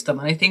fair to them,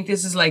 and I think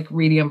this is like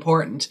really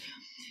important,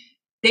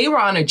 they were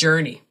on a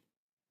journey.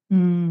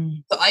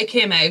 So I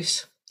came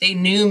out, they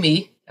knew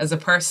me as a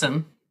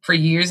person for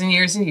years and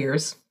years and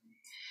years.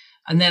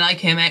 And then I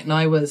came out and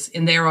I was,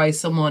 in their eyes,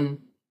 someone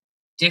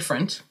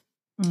different.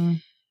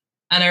 And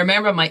I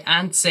remember my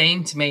aunt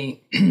saying to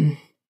me,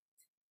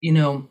 you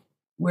know,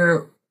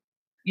 we're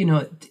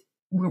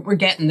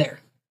getting there.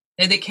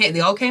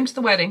 They all came to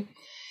the wedding.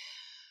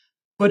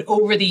 But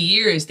over the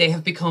years, they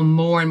have become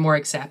more and more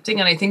accepting.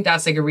 And I think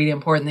that's like a really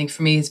important thing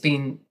for me, has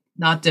been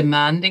not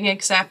demanding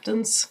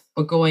acceptance,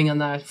 but going on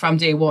that from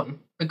day one,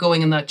 but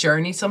going on that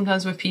journey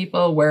sometimes with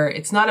people where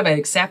it's not about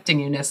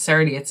accepting you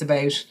necessarily. It's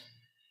about,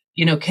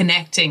 you know,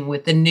 connecting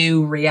with the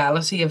new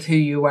reality of who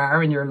you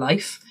are in your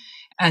life.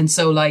 And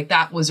so like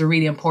that was a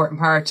really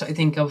important part, I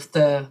think, of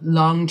the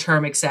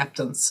long-term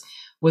acceptance,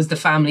 was the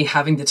family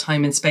having the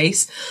time and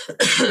space.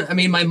 I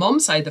mean, my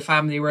mum's side of the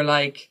family were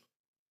like,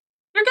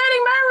 you're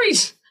getting married.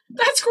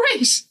 That's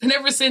great. And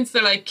ever since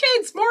they're like,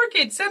 kids, more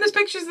kids, send us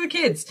pictures of the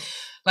kids.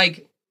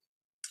 Like,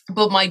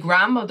 but my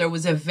grandmother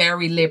was a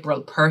very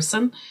liberal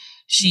person.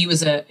 She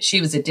was a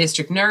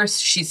district nurse.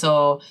 She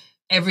saw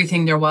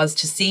everything there was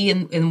to see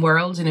in the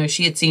world. You know,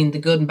 she had seen the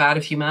good and bad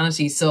of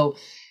humanity. So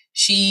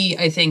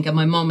I think, and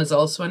my mum is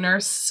also a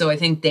nurse, so I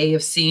think they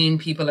have seen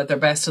people at their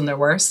best and their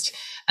worst,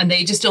 and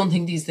they just don't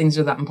think these things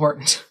are that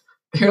important.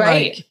 They're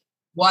right. Like,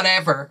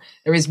 whatever,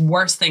 there is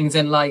worse things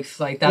in life.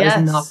 Like that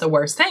is not the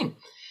worst thing.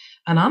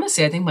 And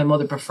honestly, I think my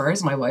mother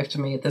prefers my wife to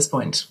me at this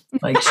point.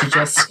 Like she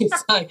just,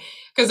 it's like,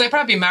 because I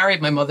probably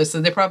married my mother,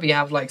 so they probably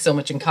have like so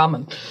much in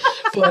common.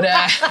 But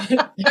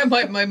yeah,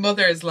 my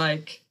mother is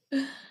like,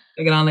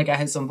 they get on like a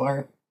house on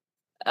fire.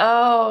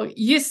 Oh,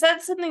 you said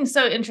something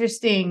so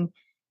interesting.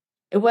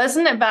 It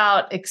wasn't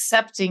about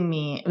accepting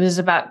me. It was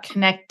about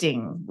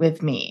connecting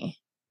with me.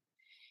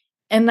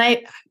 And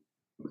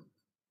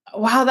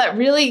wow, that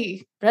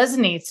really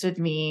resonates with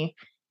me,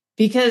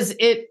 because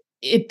it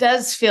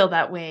does feel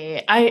that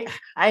way.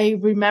 I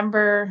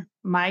remember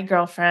my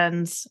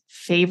girlfriend's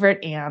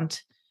favorite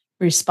aunt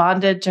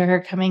responded to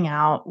her coming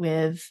out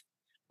with,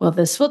 well,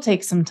 this will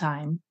take some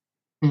time.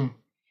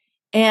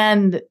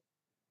 And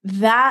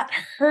that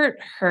hurt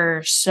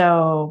her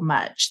so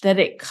much that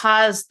it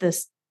caused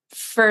this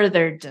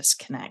further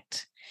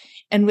disconnect.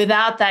 And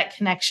without that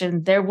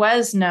connection, there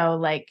was no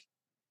like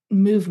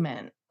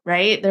movement,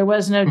 right? There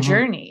was no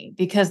journey,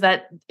 because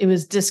that it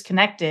was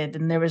disconnected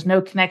and there was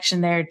no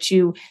connection there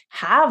to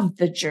have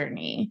the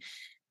journey.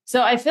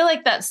 So I feel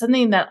like that's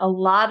something that a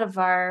lot of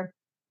our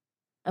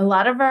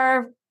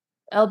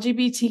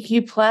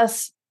LGBTQ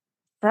plus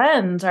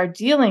friends are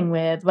dealing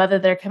with, whether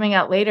they're coming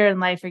out later in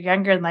life or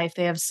younger in life.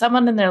 They have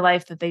someone in their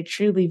life that they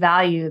truly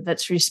value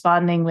that's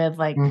responding with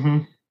like,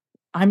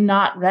 I'm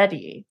not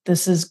ready.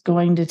 This is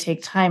going to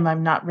take time.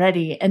 I'm not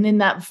ready. And in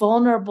that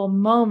vulnerable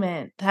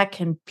moment, that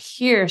can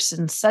pierce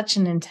in such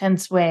an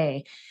intense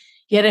way.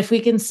 Yet if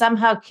we can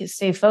somehow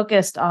stay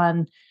focused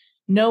on,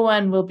 no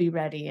one will be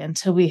ready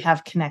until we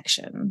have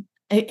connection.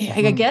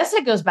 I guess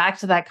it goes back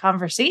to that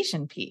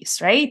conversation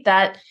piece, right?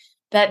 That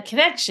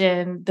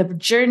connection, the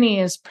journey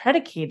is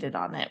predicated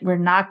on it. We're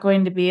not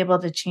going to be able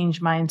to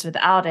change minds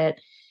without it.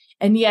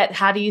 And yet,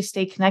 how do you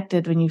stay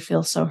connected when you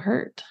feel so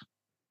hurt?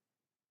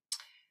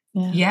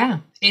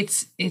 Yeah,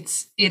 it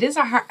is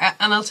a hard,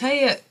 and I'll tell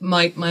you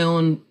my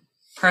own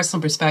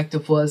personal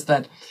perspective was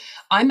that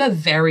I'm a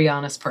very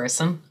honest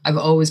person. I've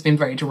always been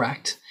very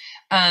direct,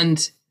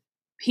 and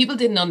people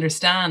didn't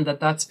understand that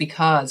that's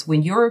because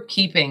when you're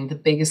keeping the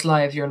biggest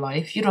lie of your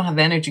life, you don't have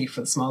energy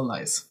for the small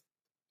lies.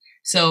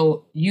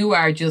 So you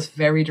are just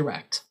very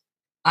direct.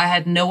 I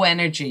had no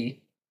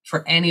energy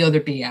for any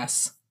other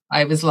BS.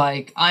 I was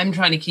like, I'm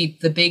trying to keep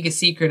the biggest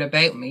secret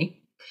about me.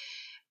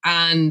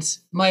 And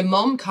my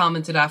mum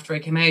commented after I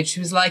came out,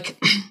 she was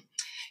like,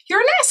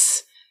 you're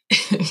less,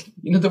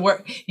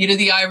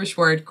 the Irish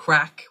word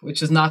crack,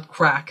 which is not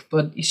crack,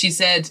 but she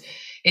said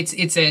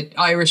it's an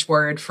Irish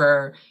word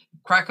for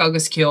crack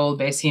agus ceol,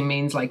 basically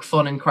means like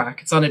fun and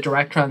crack. It's not a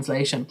direct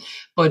translation,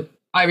 but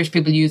Irish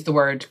people use the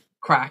word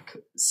crack,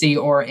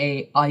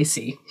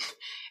 C-R-A-I-C,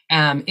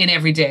 in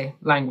everyday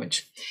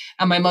language.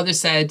 And my mother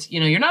said,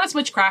 you're not as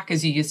much crack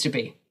as you used to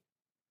be.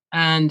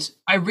 And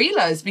I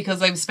realized,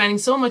 because I was spending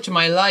so much of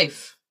my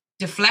life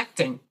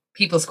deflecting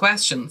people's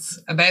questions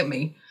about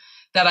me,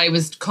 that I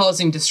was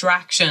causing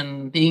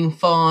distraction, being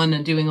fun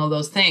and doing all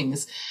those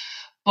things.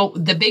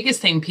 But the biggest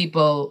thing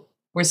people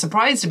were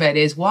surprised about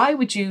is, why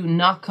would you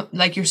not,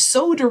 like, you're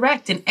so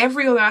direct in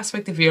every other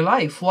aspect of your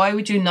life. Why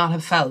would you not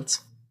have felt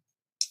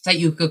that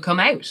you could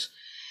come out?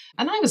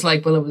 And I was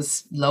like, well, it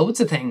was loads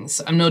of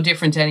things. I'm no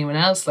different to anyone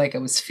else. Like,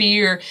 it was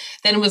fear.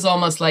 Then it was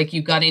almost like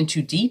you got in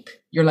too deep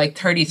you're like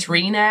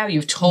 33 now.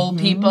 You've told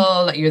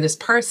people that you're this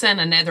person,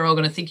 and now they're all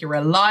going to think you're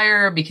a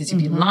liar because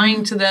you've been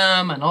lying to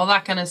them and all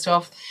that kind of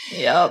stuff.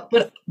 Yep.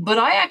 But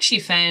I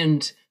actually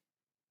found,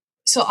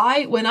 so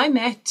I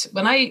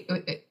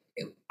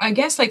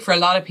guess like for a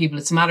lot of people,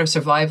 it's a matter of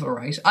survival,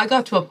 right? I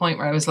got to a point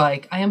where I was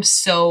like, I am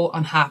so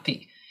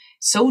unhappy,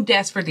 so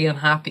desperately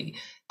unhappy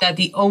that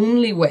the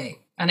only way,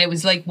 and it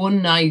was like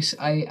one night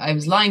I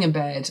was lying in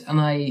bed and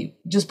I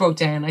just broke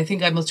down. I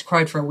think I must have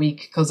cried for a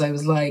week because I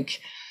was like,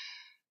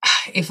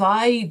 if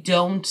I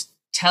don't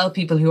tell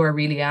people who I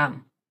really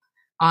am,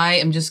 I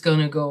am just going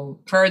to go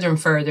further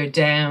and further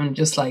down.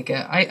 Just like,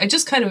 I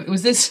just kind of, it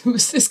was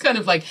this kind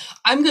of like,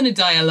 I'm going to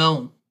die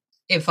alone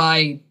if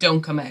I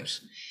don't come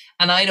out.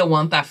 And I don't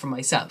want that for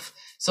myself.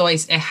 So I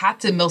had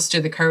to muster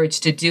the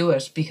courage to do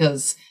it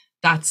because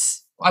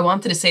I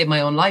wanted to save my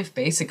own life,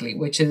 basically,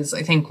 which is,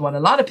 I think, what a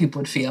lot of people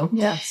would feel.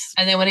 Yes.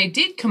 And then when I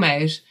did come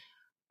out,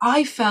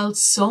 I felt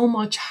so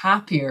much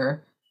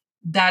happier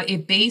that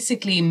it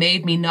basically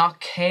made me not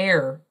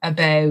care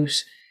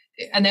about.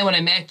 And then when I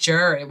met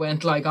Jer, it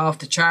went like off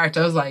the chart.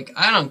 I was like,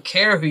 I don't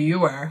care who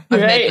you are. I've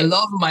met the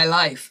love of my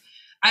life.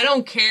 I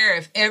don't care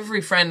if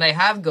every friend I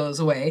have goes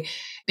away,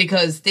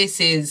 because this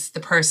is the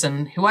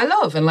person who I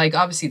love. And like,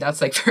 obviously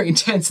that's like very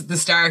intense at the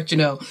start,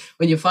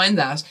 when you find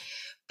that.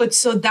 But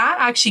so that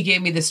actually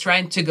gave me the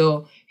strength to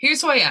go,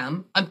 here's who I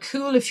am. I'm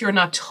cool if you're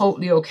not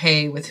totally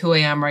okay with who I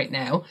am right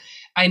now.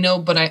 I know,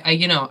 but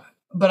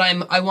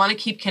I want to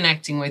keep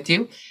connecting with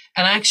you.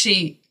 And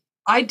actually,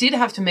 I did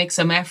have to make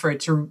some effort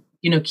to,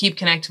 keep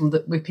connecting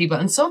with people.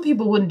 And some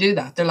people wouldn't do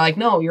that. They're like,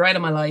 no, you're out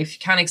of my life. You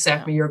can't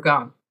accept me. You're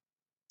gone.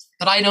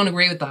 But I don't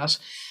agree with that,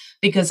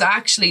 because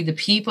actually the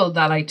people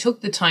that I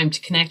took the time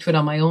to connect with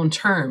on my own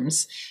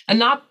terms, and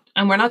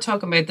we're not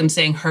talking about them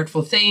saying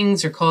hurtful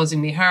things or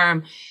causing me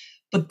harm,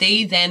 but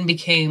they then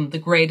became the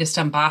greatest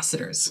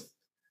ambassadors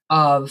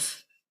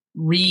of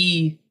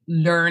relearning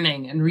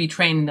and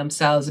retraining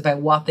themselves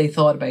about what they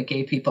thought about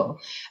gay people.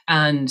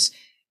 And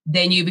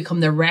then you become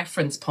the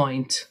reference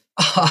point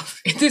of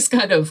this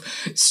kind of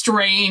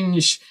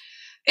strange,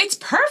 it's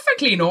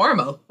perfectly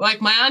normal.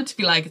 Like my aunt to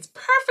be like, it's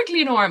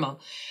perfectly normal.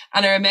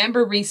 And I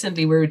remember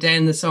recently we were down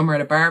in the summer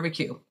at a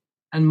barbecue,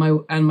 and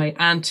my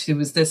aunt, who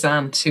was this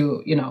aunt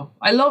who,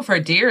 I love her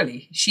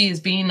dearly.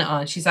 She's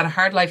had a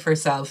hard life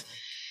herself.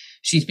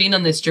 She's been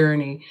on this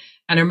journey.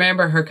 And I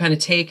remember her kind of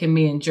taking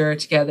me and Jer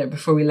together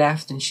before we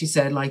left. And she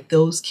said, like,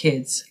 those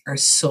kids are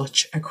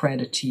such a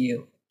credit to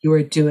you. You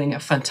are doing a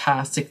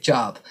fantastic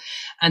job.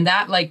 And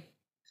that, like,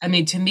 I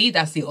mean, to me,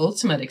 that's the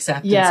ultimate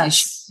acceptance. Yes.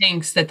 She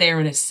thinks that they're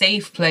in a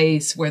safe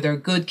place where they're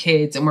good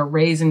kids and we're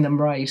raising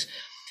them right.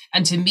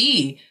 And to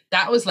me,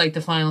 that was like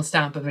the final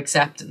stamp of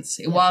acceptance.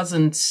 It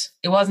wasn't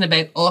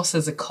about us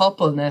as a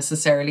couple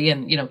necessarily.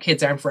 And,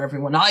 kids aren't for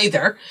everyone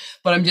either.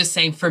 But I'm just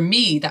saying, for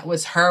me, that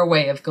was her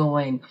way of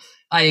going,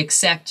 I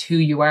accept who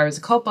you are as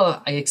a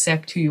couple. I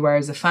accept who you are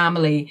as a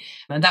family.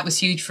 And that was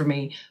huge for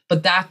me.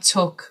 But that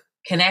took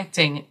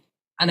connecting.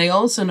 And I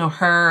also know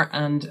her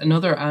and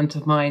another aunt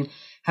of mine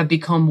have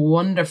become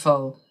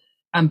wonderful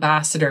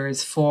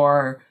ambassadors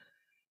for,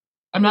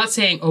 I'm not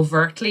saying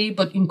overtly,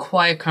 but in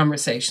quiet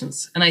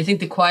conversations. And I think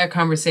the quiet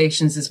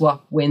conversations is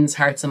what wins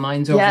hearts and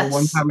minds over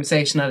one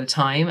conversation at a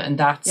time. And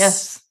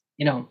that's,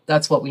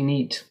 that's what we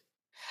need.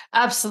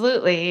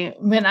 Absolutely.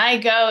 When I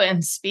go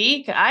and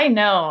speak, I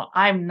know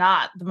I'm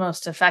not the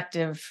most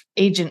effective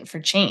agent for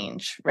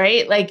change,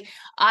 right? Like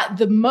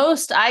the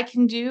most I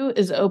can do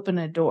is open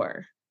a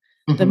door.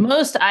 Mm-hmm. The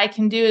most I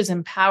can do is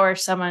empower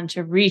someone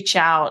to reach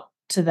out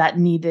to that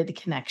needed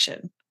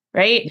connection,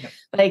 right? Yeah.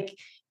 Like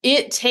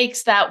it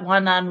takes that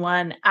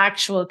one-on-one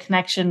actual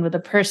connection with a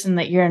person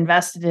that you're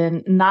invested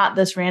in, not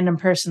this random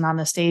person on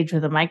the stage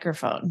with a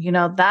microphone.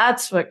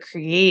 That's what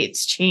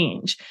creates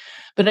change.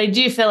 But I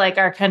do feel like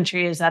our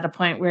country is at a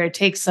point where it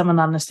takes someone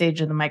on the stage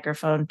with a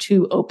microphone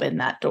to open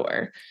that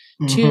door,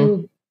 mm-hmm.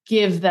 to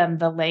give them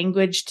the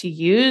language to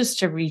use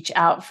to reach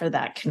out for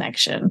that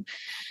connection.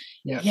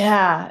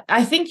 Yeah.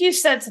 I think you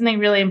said something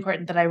really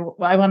important that I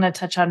want to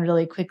touch on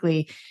really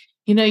quickly.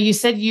 You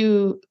said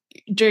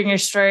during your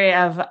story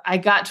of, I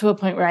got to a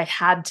point where I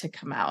had to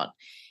come out.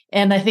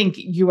 And I think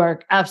you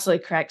are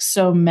absolutely correct.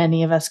 So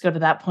many of us go to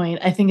that point.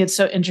 I think it's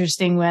so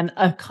interesting when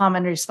a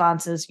common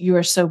response is, you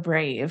are so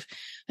brave.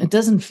 It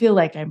doesn't feel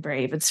like I'm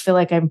brave. It's feel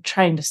like I'm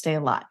trying to stay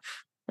alive.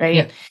 Right.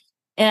 Yeah.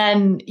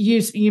 And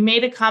you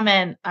made a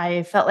comment,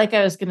 I felt like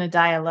I was going to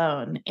die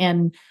alone.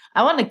 And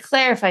I want to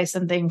clarify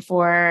something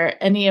for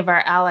any of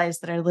our allies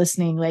that are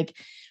listening. Like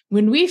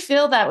when we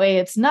feel that way,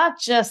 it's not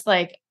just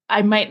like,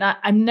 I'm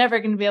never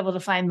going to be able to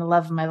find the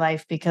love of my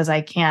life because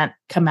I can't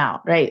come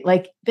out. Right.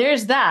 Like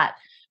there's that.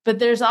 But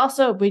there's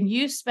also when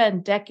you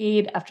spend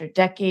decade after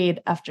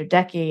decade after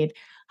decade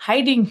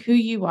hiding who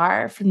you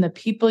are from the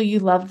people you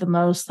love the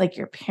most, like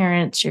your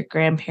parents, your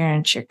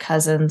grandparents, your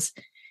cousins,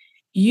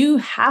 you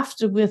have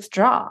to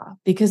withdraw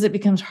because it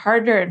becomes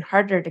harder and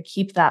harder to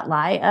keep that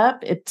lie up.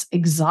 It's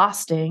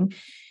exhausting.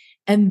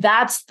 And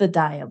that's the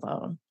die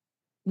alone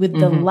with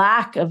the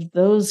lack of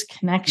those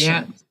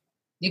connections.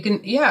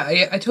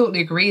 Yeah. I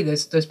totally agree.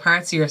 There's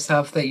parts of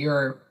yourself that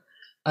you're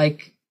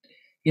like,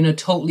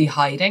 totally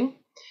hiding.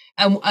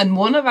 And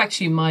one of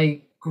actually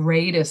the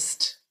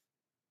greatest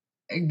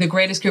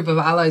group of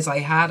allies I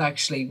had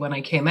actually when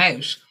I came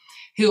out,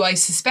 who I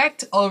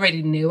suspect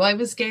already knew I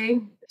was gay.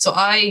 So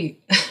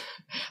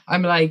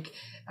I'm like,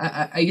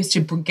 I used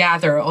to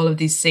gather all of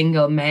these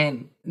single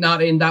men,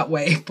 not in that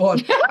way,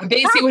 but I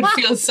basically would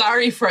feel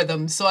sorry for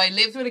them. So I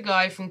lived with a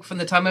guy from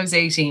the time I was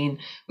 18.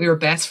 We were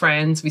best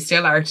friends. We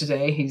still are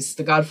today. He's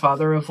the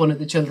godfather of one of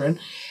the children.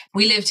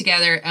 We lived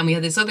together, and we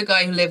had this other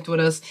guy who lived with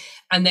us.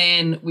 And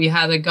then we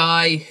had a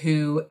guy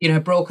who,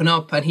 had broken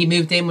up, and he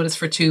moved in with us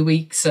for 2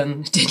 weeks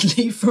and didn't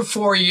leave for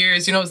 4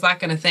 years. It was that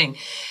kind of thing.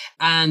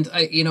 And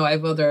I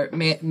have other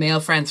male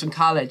friends from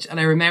college. And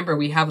I remember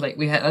we had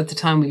at the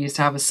time we used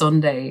to have a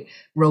Sunday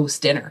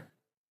roast dinner.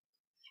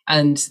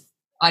 And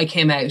I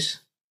came out,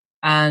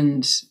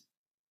 and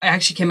I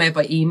actually came out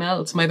by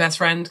email to my best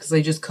friend because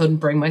I just couldn't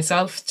bring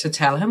myself to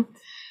tell him.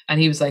 And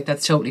he was like,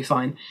 that's totally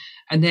fine.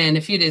 And then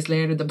a few days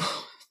later, the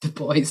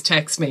boys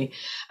text me,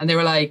 and they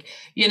were like,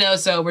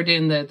 so we're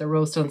doing the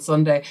roast on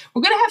Sunday.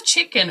 We're going to have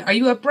chicken. Are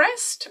you a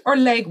breast or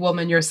leg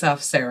woman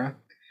yourself, Sarah?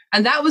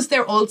 And that was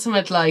their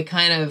ultimate, like,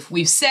 kind of,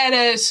 we've said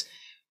it,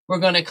 we're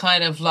going to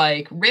kind of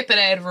like rip it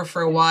out of her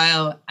for a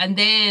while. And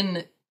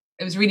then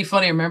it was really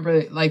funny. I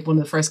remember like one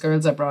of the first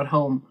girls I brought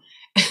home,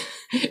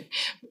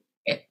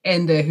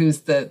 Enda,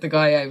 who's the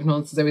guy I've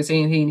known since I was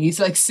 18, he's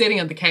like sitting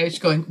on the couch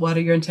going, what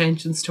are your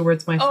intentions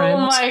towards my friend?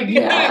 Oh my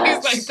gosh.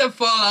 He's like the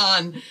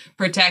full-on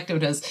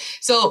protectiveness.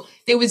 So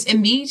there was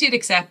immediate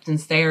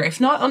acceptance there. If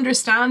not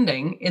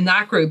understanding in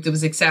that group, there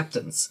was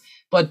acceptance.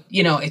 But,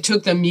 it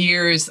took them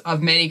years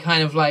of many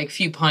kind of like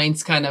few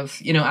pints kind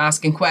of,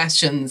 asking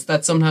questions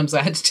that sometimes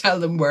I had to tell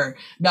them were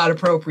not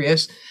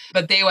appropriate.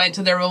 But they went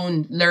to their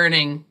own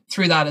learning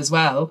through that as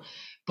well.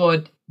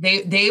 But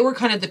they were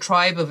kind of the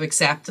tribe of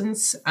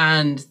acceptance,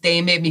 and they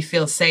made me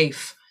feel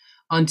safe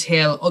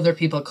until other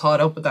people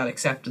caught up with that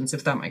acceptance,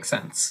 if that makes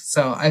sense.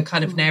 So I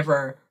kind of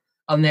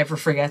I'll never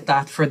forget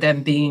that, for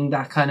them being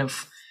that kind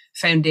of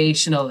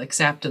foundational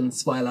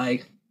acceptance while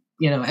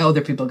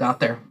other people got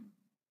there.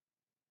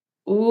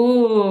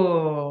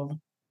 Ooh.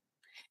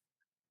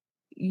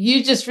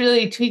 You just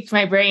really tweaked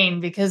my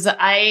brain, because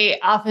I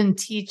often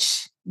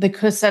teach the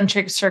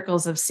concentric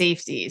circles of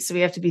safety. So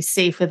we have to be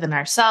safe within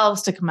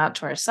ourselves to come out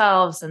to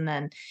ourselves. And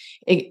then,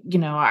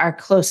 our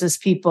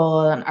closest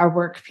people and our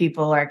work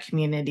people, our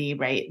community,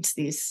 right? It's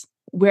these,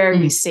 where are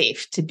we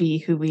safe to be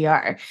who we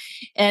are?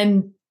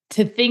 And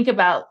to think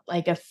about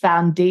like a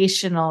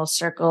foundational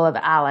circle of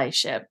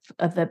allyship,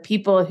 of the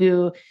people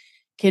who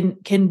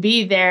can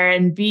be there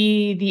and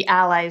be the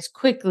allies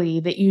quickly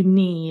that you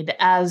need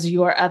as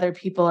your other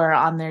people are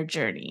on their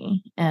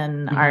journey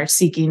and are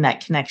seeking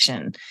that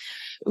connection.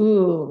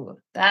 Ooh,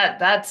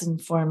 that's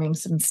informing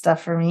some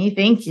stuff for me.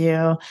 Thank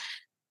you.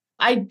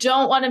 I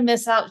don't want to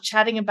miss out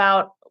chatting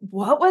about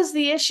what was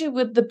the issue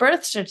with the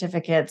birth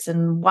certificates,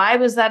 and why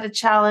was that a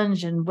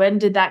challenge, and when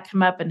did that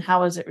come up, and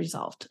how was it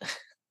resolved?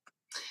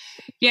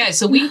 Yeah,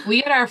 so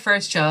we had our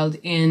first child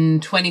in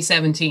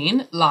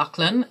 2017,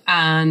 Lachlan,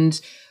 and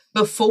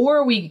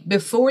before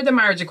the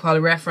marriage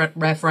equality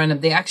referendum,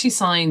 they actually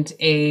signed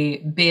a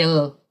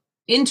bill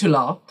into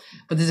law.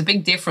 But there's a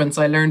big difference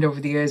I learned over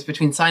the years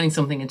between signing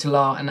something into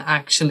law and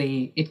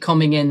actually it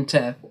coming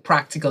into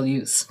practical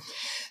use.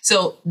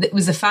 So it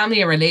was a family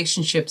and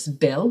relationships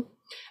bill,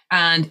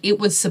 and it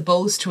was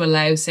supposed to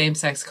allow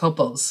same-sex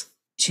couples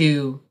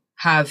to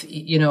have,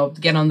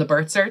 get on the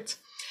birth cert.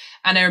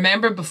 And I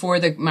remember before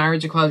the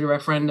marriage equality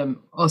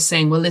referendum, us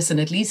saying, well, listen,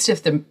 at least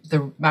if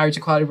the marriage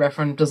equality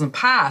referendum doesn't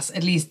pass,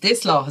 at least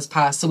this law has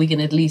passed, so we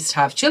can at least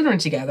have children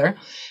together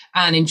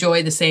and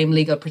enjoy the same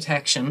legal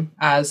protection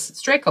as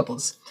straight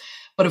couples.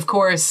 But of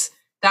course,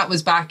 that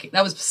was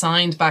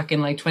signed back in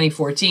like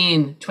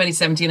 2014,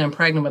 2017. I'm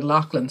pregnant with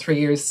Lachlan 3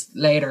 years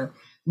later.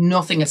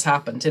 Nothing has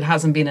happened. It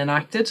hasn't been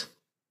enacted.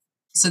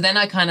 So then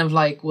I kind of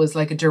was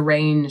like a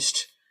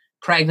deranged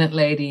pregnant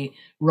lady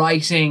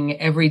writing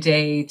every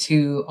day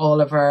to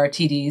all of our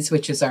TDs,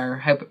 which is our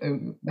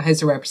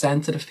House of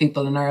Representative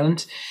people in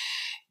Ireland,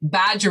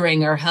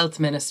 badgering our health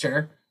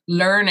minister,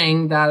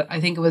 learning that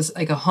I think it was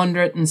like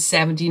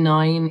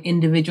 179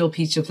 individual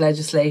pieces of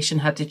legislation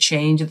had to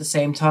change at the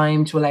same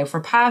time to allow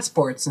for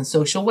passports and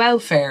social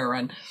welfare,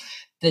 and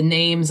the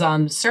names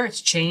on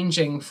certs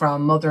changing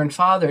from mother and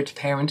father to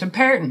parent and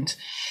parent.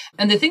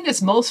 And the thing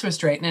that's most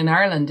frustrating in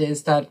Ireland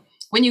is that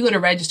when you go to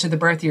register the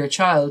birth of your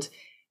child,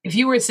 if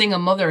you were a single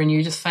mother and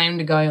you just found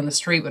a guy on the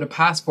street with a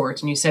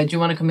passport and you said, do you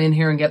want to come in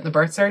here and get the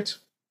birth cert?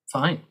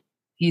 Fine.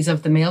 He's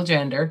of the male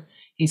gender.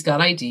 He's got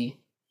ID.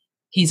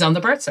 He's on the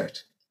birth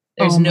cert.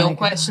 There's no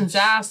questions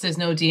asked. There's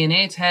no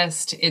DNA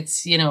test.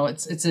 It's,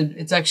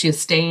 it's actually a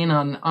stain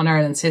on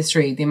Ireland's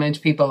history, the amount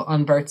of people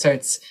on birth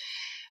certs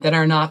that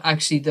are not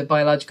actually the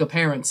biological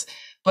parents.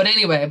 But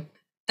anyway,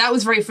 that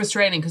was very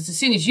frustrating, because as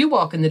soon as you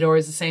walk in the door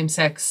as a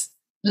same-sex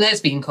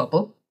lesbian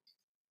couple,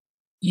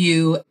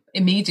 you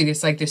immediately,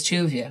 it's like there's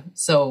two of you.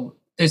 So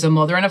there's a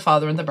mother and a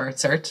father in the birth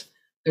cert.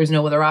 There's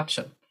no other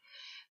option.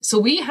 So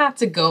we had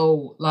to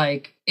go,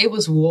 it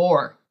was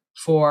war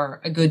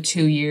for a good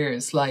 2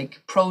 years,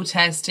 like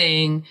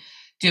protesting,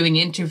 doing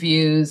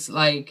interviews.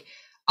 Like,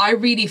 I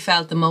really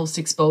felt the most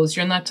exposed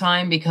during that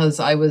time because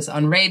I was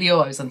on radio,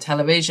 I was on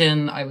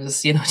television, I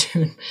was,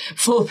 doing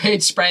full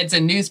page spreads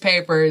in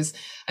newspapers.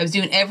 I was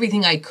doing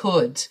everything I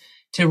could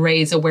to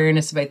raise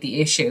awareness about the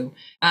issue.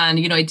 And,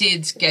 I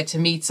did get to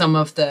meet some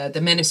of the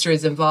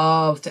ministers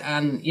involved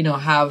and,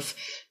 have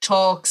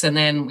talks. And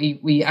then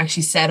we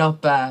actually set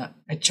up a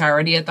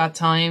charity at that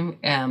time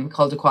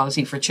called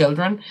Equality for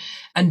Children,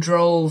 and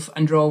drove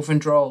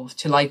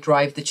to like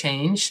drive the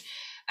change.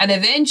 And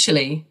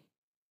eventually,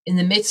 in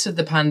the midst of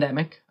the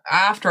pandemic,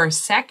 after our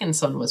second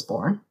son was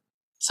born,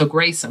 so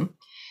Grayson,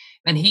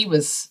 and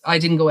I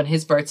didn't go on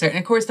his birth cert. And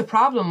of course, the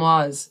problem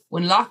was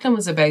when Lachlan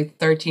was about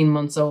 13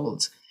 months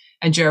old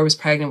and Ger was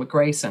pregnant with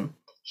Grayson,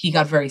 he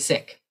got very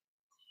sick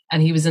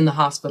and he was in the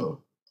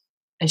hospital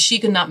and she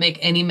could not make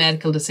any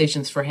medical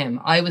decisions for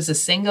him. I was a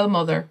single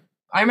mother.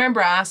 I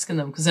remember asking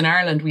them, because in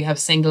Ireland, we have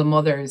single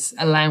mothers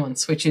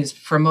allowance, which is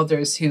for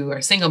mothers who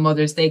are single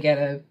mothers, they get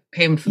a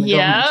payment from the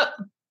government.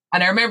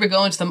 And I remember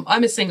going to them,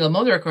 I'm a single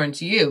mother, according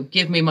to you,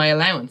 give me my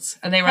allowance.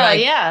 And they were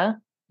yeah,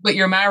 but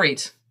you're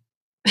married.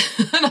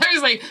 And I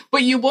was like,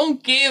 but you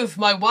won't give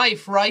my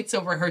wife rights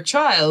over her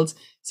child.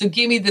 So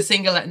give me the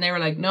single. And they were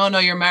like, no,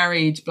 you're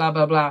married, blah,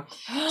 blah, blah.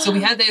 So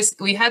we had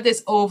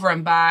this over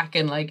and back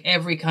and like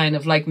every kind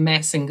of like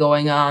messing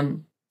going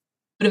on.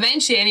 But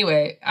eventually,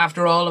 anyway,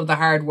 after all of the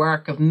hard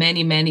work of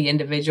many, many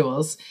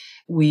individuals,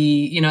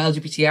 we,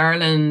 LGBT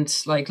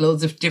Ireland, like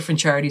loads of different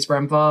charities were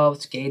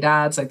involved, gay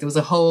dads, like there was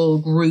a whole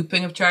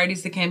grouping of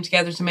charities that came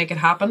together to make it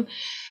happen.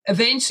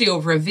 Eventually,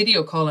 over a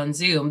video call on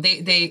Zoom,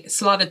 they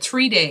slotted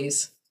 3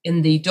 days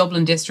in the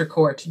Dublin District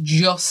Court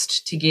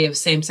just to give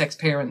same-sex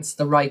parents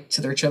the right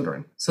to their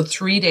children. So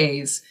 3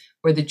 days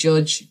where the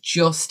judge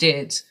just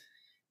did,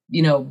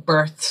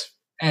 birth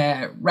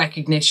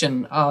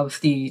recognition of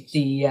the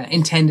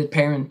intended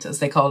parent, as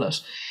they call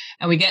it.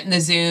 And we get in the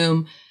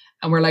Zoom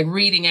and we're like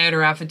reading out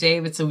our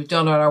affidavits and we've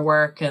done all our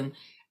work. And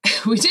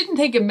we didn't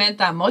think it meant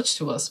that much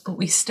to us, but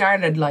we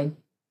started like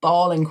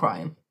bawling,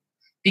 crying,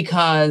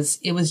 because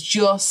it was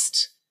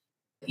just,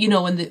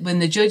 when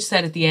the judge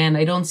said at the end,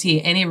 I don't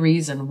see any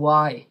reason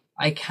why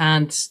I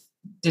can't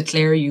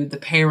declare you the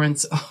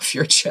parents of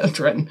your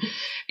children,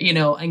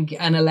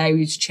 and allow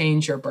you to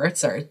change your birth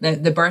cert,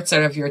 the birth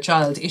cert of your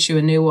child, issue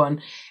a new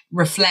one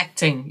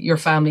reflecting your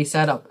family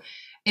setup.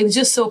 It was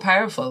just so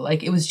powerful.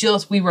 Like, it was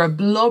just, we were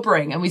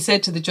blubbering and we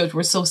said to the judge,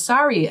 we're so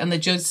sorry. And the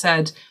judge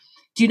said,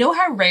 do you know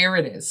how rare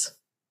it is?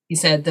 He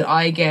said that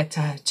I get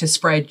to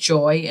spread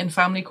joy in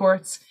family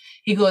courts.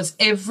 He goes,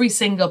 every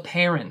single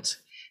parent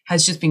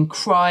has just been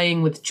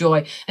crying with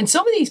joy. And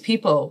some of these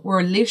people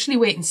were literally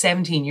waiting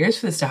 17 years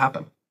for this to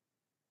happen.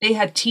 They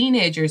had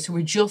teenagers who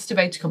were just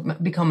about to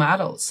become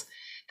adults.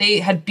 They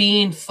had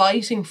been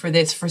fighting for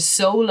this for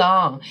so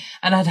long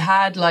and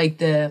had like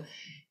the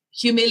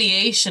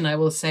humiliation, I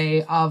will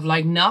say, of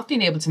like not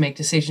being able to make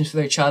decisions for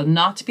their child,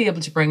 not to be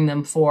able to bring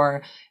them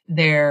for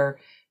their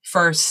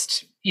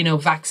first,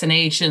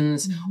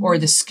 vaccinations, or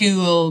the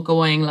school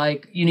going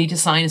like, you need to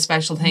sign a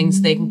special thing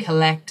so they can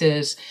collect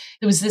it.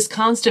 There was this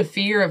constant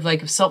fear of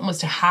like, if something was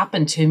to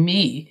happen to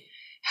me,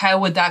 how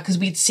would that, because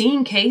we'd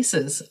seen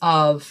cases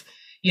of,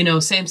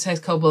 same-sex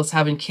couples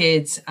having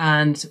kids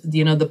and,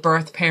 the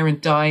birth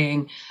parent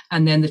dying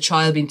and then the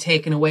child being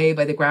taken away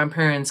by the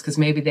grandparents because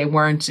maybe they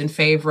weren't in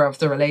favor of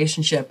the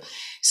relationship.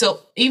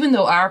 So even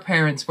though our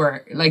parents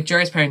were, like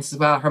Jerry's parents as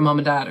well, her mum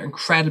and dad are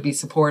incredibly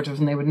supportive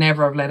and they would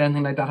never have let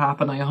anything like that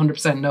happen. I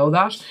 100% know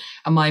that.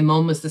 And my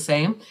mum was the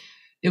same.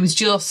 It was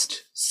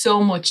just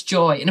so much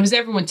joy. And it was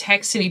everyone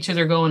texting each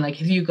other going like,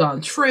 have you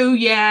gone through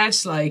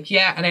yet? Like,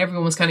 yeah. And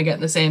everyone was kind of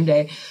getting the same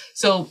day.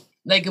 So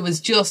like, it was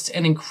just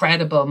an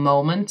incredible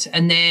moment.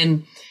 And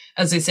then,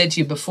 as I said to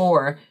you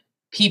before,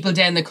 people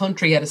down the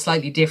country had a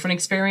slightly different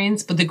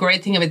experience. But the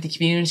great thing about the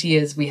community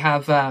is we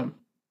have a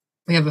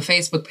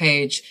Facebook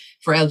page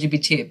for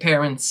LGBT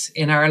parents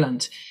in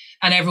Ireland.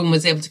 And everyone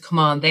was able to come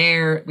on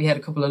there. We had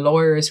a couple of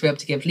lawyers who were able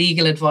to give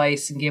legal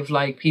advice and give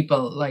like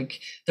people like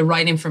the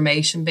right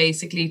information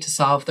basically to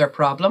solve their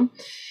problem.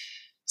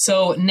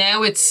 So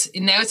now it's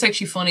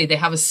actually funny. They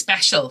have a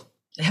special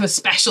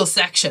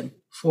section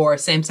for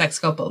same-sex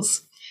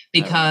couples,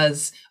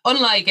 because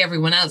unlike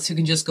everyone else who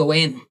can just go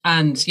in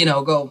and,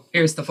 go,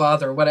 here's the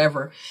father or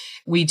whatever,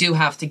 we do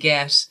have to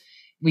get,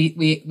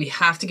 we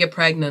have to get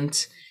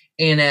pregnant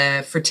in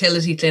a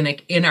fertility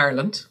clinic in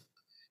Ireland.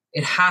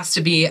 It has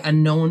to be a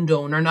known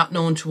donor, not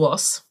known to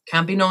us,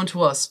 can't be known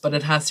to us, but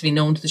it has to be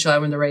known to the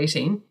child when they're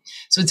 18.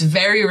 So it's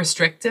very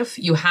restrictive.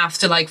 You have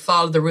to like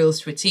follow the rules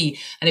to a T.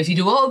 And if you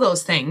do all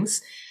those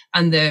things,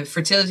 and the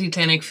fertility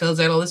clinic fills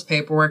out all this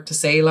paperwork to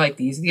say, like,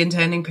 these are the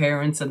intending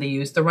parents and they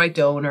used the right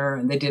donor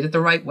and they did it the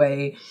right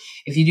way.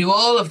 If you do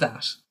all of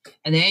that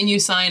and then you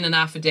sign an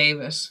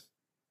affidavit,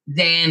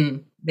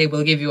 then they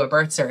will give you a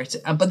birth cert.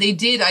 But they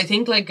did, I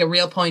think, like a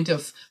real point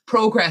of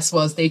progress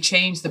was they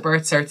changed the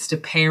birth certs to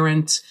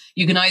parent.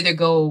 You can either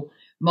go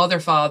mother,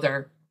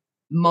 father,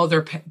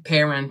 mother,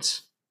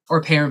 parent,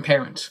 or parent,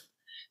 parent.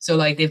 So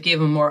like they've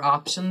given more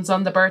options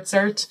on the birth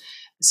cert.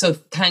 So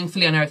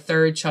thankfully on our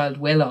third child,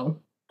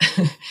 Willow,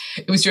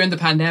 it was during the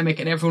pandemic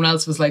and everyone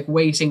else was like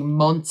waiting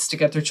months to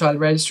get their child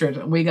registered.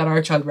 And we got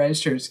our child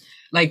registered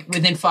like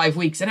within 5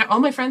 weeks. And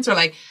all my friends were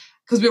like,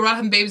 because we were all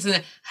having babies, and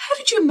how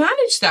did you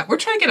manage that? We're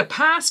trying to get a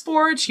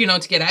passport, you know,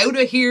 to get out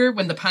of here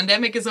when the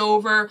pandemic is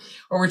over,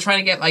 or we're trying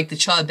to get like the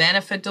child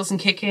benefit doesn't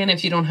kick in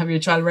if you don't have your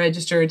child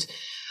registered.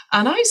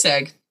 And I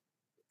said,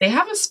 they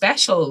have a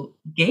special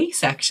gay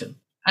section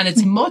and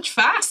it's much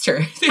faster.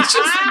 It's just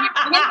you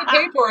put the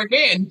paperwork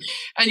in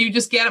and you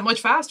just get it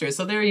much faster.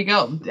 So there you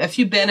go. A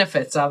few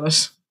benefits of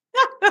it.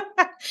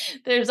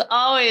 There's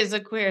always a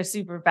queer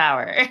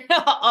superpower.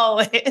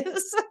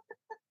 Always.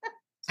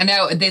 And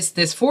now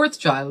this fourth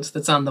child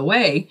that's on the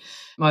way,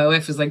 my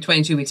wife was like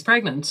 22 weeks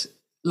pregnant.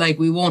 Like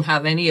we won't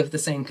have any of the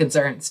same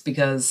concerns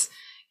because,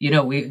 you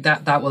know,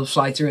 that will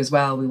fly through as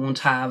well. We won't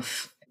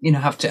have, you know,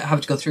 have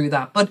to go through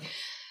that. But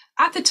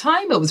at the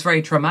time it was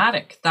very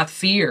traumatic, that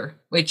fear,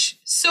 which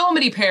so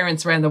many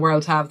parents around the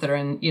world have that are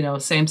in, you know,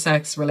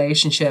 same-sex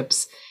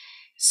relationships.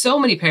 So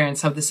many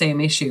parents have the same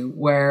issue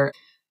where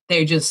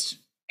they just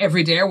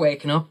every day are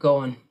waking up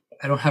going,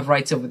 I don't have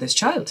rights over this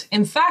child.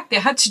 In fact, they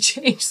had to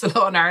change the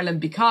law in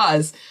Ireland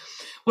because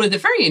one of the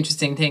very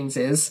interesting things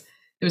is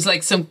there was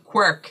like some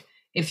quirk.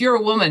 If you're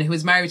a woman who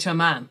is married to a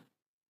man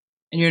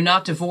and you're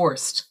not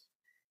divorced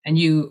and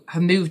you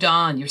have moved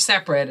on, you're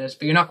separated,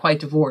 but you're not quite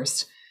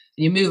divorced,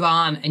 you move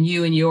on and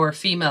you and your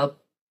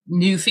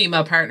new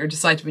female partner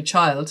decide to have a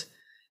child,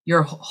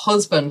 your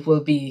husband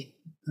will be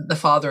the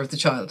father of the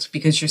child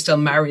because you're still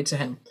married to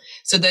him.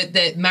 So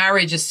the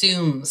marriage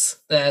assumes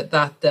that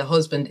the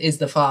husband is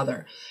the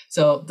father.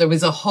 So there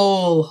was a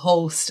whole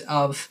host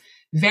of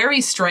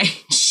very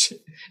strange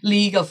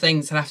legal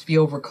things that have to be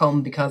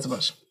overcome because of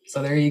it.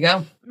 So there you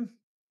go.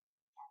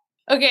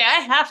 Okay, I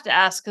have to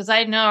ask, because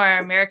I know our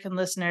American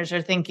listeners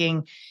are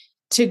thinking,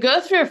 to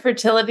go through a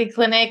fertility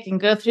clinic and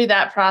go through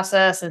that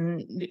process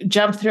and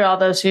jump through all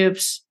those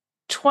hoops,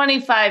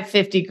 25,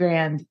 50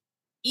 grand,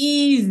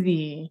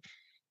 easy.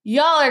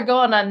 Y'all are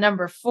going on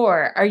number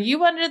 4. Are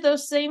you under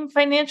those same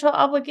financial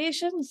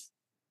obligations?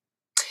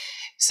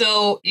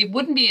 So it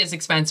wouldn't be as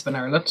expensive in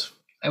Ireland.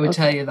 I would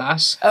tell you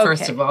that,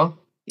 first of all.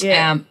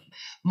 Yeah.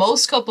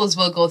 Most couples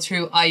will go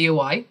through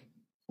IUI,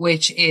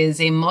 which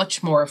is a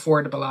much more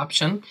affordable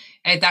option.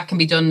 That can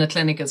be done in a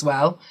clinic as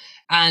well.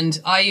 And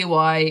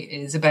IUI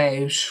is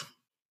about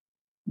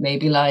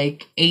maybe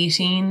like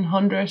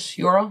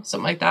 €1,800,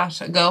 something like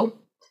that, a go.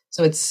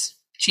 So it's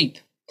cheap.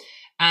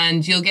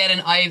 And you'll get an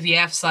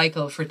IVF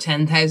cycle for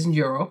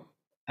 €10,000.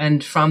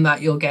 And from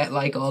that, you'll get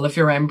like all of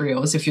your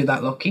embryos if you're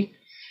that lucky.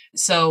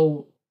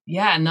 So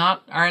yeah,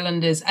 not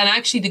Ireland is. And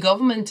actually the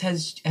government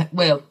has,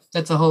 well,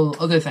 that's a whole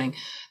other thing.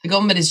 The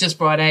government has just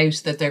brought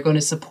out that they're going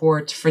to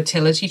support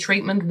fertility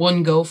treatment,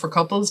 one go for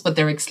couples, but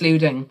they're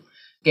excluding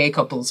gay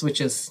couples,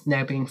 which is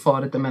now being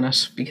fought at the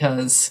minute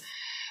because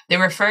they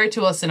refer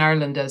to us in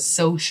Ireland as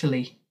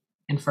socially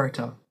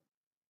infertile.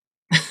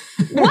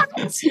 What?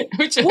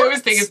 Which I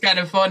always think is kind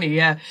of funny.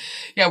 Yeah,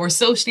 we're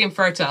socially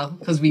infertile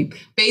because we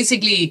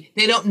basically,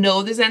 they don't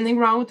know there's anything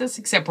wrong with us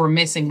except we're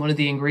missing one of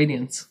the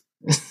ingredients.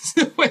 That's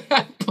the way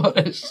I put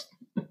it.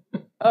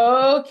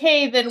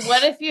 Okay, then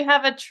what if you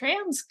have a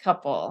trans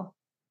couple?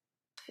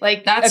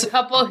 Like that's a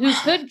couple who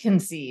could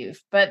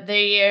conceive, but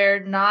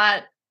they're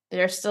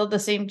still the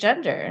same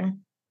gender.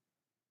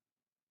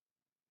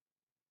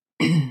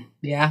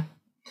 Yeah.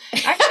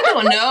 Actually, I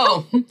don't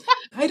know.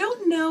 I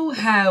don't know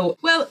how.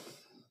 Well,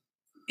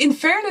 in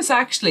fairness,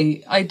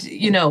 actually,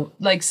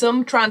 like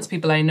some trans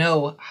people I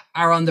know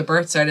are on the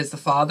birth cert as the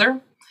father,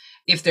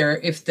 if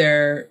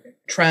they're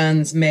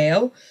trans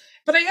male.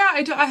 But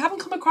I haven't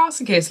come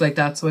across a case like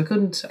that, so I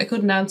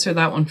couldn't answer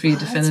that one for you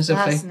definitively.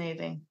 That's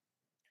fascinating.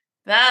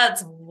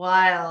 That's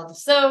wild.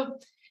 So,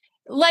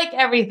 like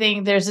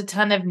everything, there's a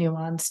ton of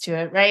nuance to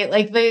it, right?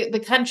 Like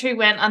the country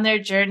went on their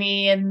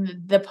journey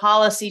and the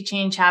policy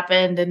change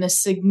happened and a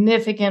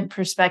significant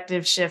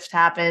perspective shift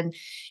happened.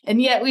 And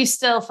yet we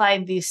still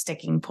find these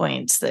sticking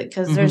points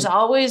because there's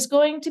always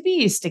going to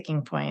be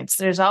sticking points.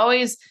 There's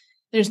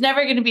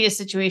never going to be a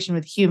situation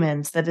with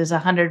humans that is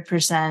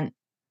 100%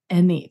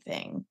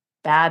 anything,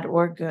 bad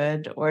or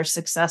good or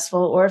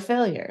successful or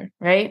failure,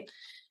 right?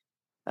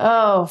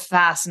 Oh,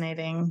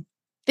 fascinating.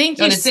 Thank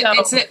you.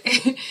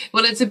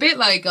 Well, it's a bit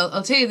like,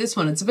 I'll tell you this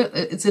one. It's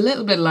a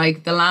little bit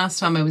like the last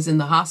time I was in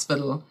the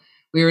hospital,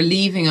 we were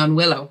leaving on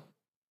Willow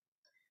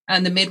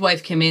and the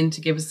midwife came in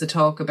to give us the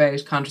talk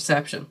about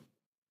contraception.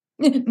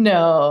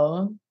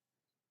 No.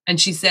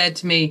 And she said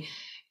to me,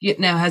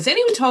 now, has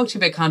anyone talked to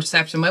you about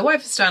contraception? My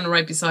wife is standing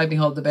right beside me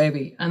holding the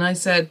baby. And I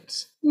said,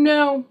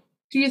 no.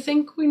 Do you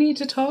think we need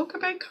to talk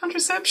about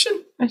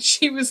contraception? And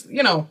she was,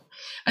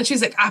 and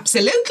she's like,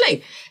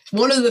 absolutely. It's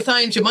one of the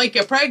times you might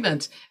get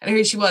pregnant. And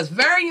here she was,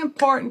 very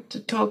important to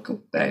talk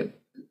about.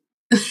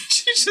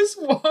 She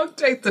just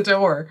walked out the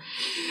door.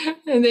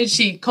 And then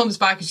she comes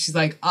back and she's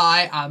like,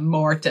 I am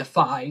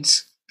mortified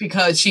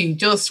because she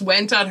just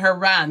went on her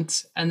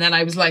rant. And then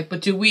I was like, but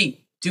do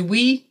we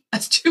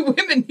as two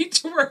women need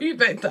to worry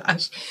about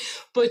that.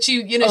 But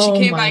she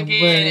came back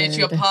in and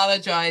she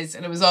apologized,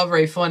 and it was all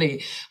very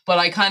funny. But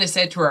I kind of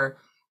said to her,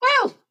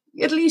 well,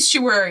 at least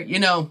you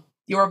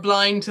were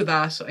blind to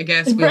that. I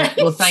guess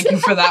we'll thank you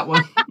for that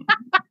one.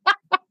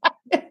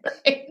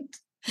 Right.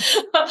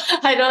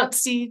 I don't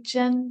see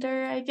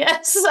gender, I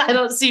guess. I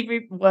don't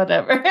see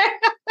whatever.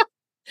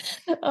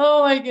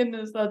 Oh my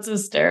goodness, that's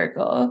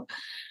hysterical.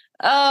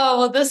 Oh,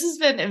 well, this has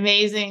been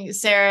amazing,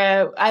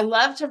 Sarah. I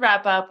love to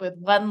wrap up with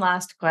one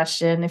last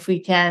question, if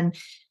we can.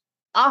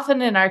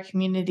 Often in our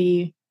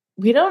community,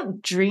 we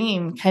don't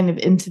dream kind of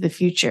into the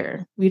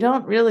future. We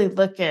don't really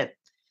look at.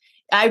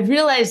 I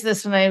realized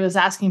this when I was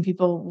asking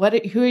people,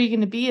 who are you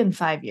going to be in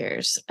 5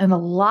 years? And a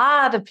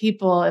lot of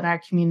people in our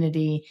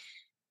community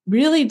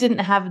really didn't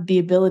have the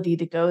ability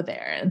to go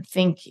there and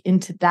think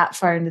into that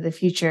far into the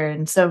future.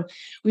 And so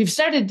we've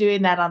started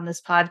doing that on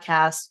this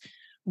podcast.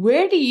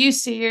 Where do you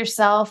see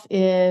yourself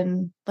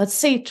in, let's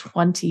say,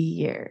 20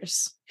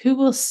 years? Who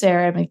will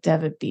Sarah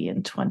McDevitt be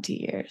in 20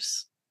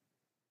 years?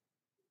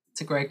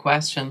 It's a great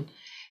question.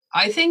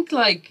 I think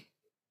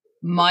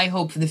my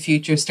hope for the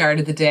future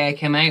started the day I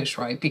came out,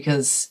 right?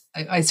 Because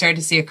I started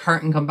to see a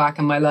curtain come back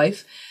in my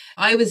life.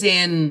 I was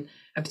in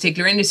a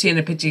particular industry and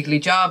a particular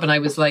job, and I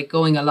was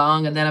going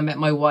along, and then I met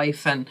my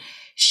wife, and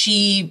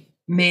she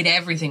made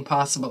everything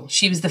possible.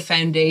 She was the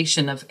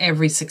foundation of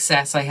every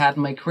success I had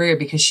in my career,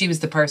 because she was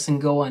the person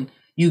going,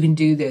 you can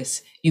do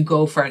this, you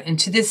go for it. And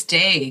to this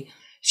day,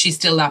 she's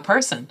still that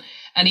person.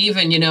 And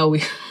even,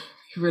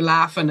 we were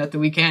laughing at the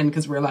weekend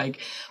because we're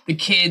the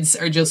kids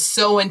are just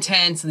so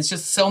intense. There's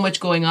just so much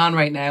going on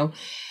right now.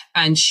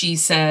 And she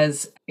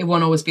says, it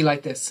won't always be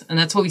like this. And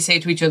that's what we say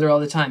to each other all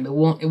the time. It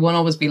won't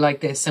always be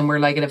like this. And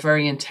we're at a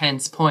very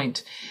intense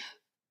point.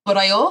 But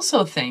I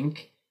also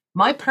think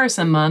my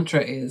person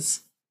mantra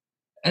is,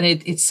 and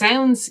it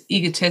sounds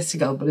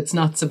egotistical, but it's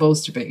not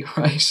supposed to be,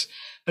 right?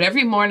 But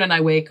every morning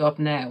I wake up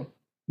now,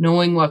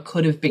 knowing what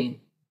could have been.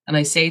 And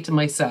I say to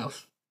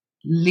myself,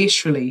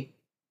 literally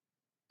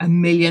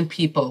 1 million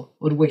people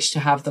would wish to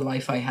have the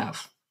life I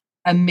have.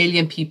 1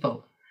 million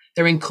people.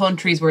 They're in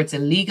countries where it's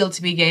illegal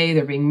to be gay.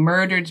 They're being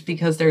murdered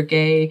because they're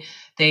gay.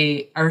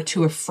 They are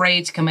too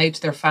afraid to come out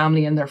to their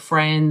family and their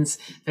friends.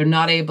 They're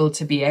not able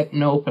to be out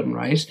and open,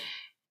 right?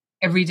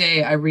 Every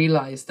day I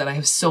realize that I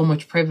have so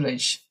much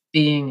privilege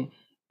being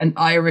an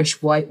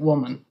Irish white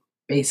woman,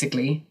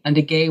 basically, and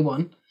a gay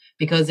one,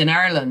 because in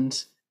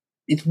Ireland,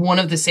 it's one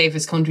of the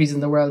safest countries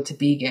in the world to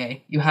be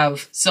gay. You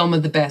have some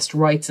of the best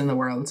rights in the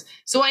world.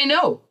 So I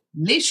know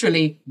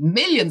literally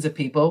millions of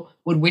people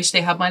would wish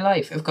they had my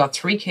life. I've got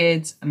 3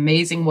 kids,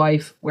 amazing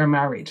wife, we're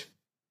married.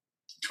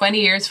 20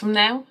 years from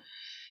now,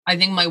 I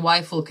think my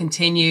wife will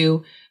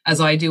continue as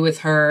I do with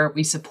her.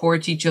 We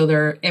support each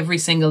other every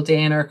single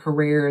day in our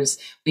careers.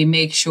 We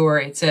make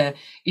sure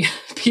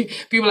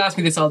people ask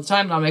me this all the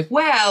time, and I'm like,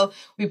 well,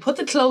 we put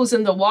the clothes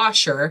in the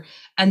washer,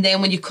 and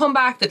then when you come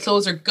back, the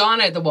clothes are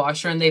gone out of the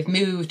washer and they've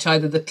moved to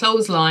either the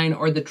clothesline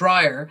or the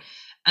dryer.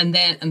 And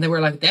they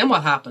were like, then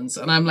what happens?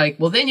 And I'm like,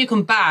 well, then you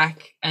come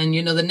back and,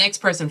 the next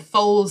person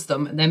folds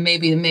them, and then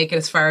maybe they make it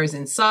as far as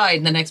inside,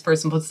 and the next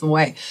person puts them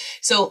away.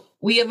 So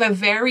we have a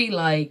very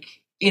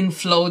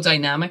in-flow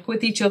dynamic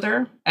with each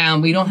other.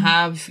 We don't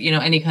have,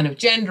 any kind of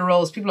gender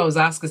roles. People always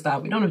ask us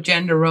that. We don't have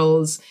gender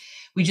roles.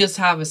 We just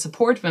have a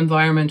supportive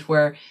environment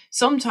where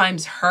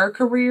sometimes her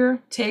career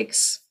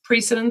takes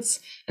precedence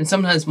and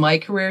sometimes my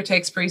career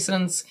takes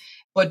precedence.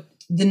 But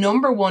the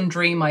number one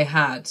dream I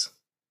had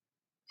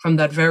from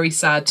that very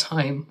sad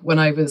time when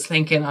I was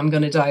thinking I'm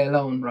going to die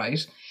alone, right?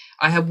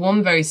 I have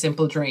one very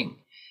simple dream,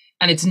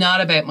 and it's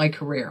not about my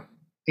career,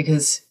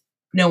 because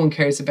no one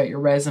cares about your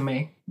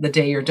resume the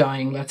day you're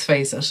dying, let's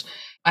face it.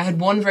 I had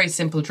one very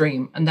simple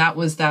dream, and that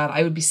was that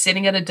I would be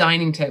sitting at a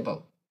dining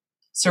table,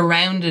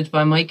 surrounded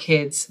by my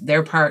kids,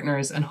 their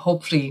partners, and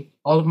hopefully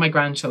all of my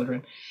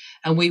grandchildren.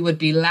 And we would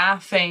be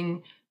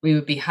laughing, we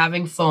would be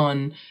having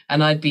fun,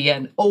 and I'd be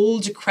an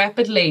old,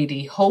 decrepit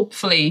lady,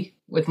 hopefully,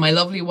 with my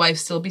lovely wife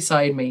still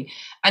beside me.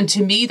 And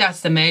to me, that's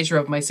the measure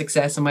of my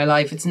success in my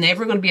life. It's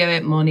never going to be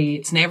about money.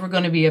 It's never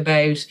going to be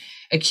about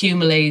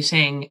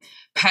accumulating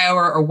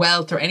power or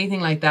wealth or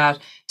anything like that.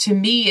 To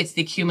me, it's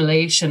the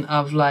accumulation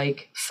of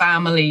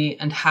family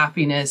and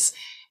happiness,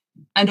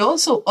 and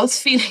also us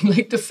feeling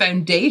like the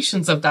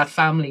foundations of that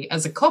family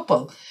as a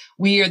couple.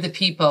 We are the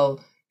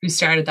people who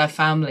started that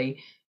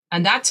family.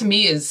 And that to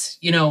me is,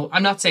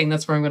 I'm not saying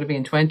that's where I'm going to be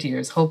in 20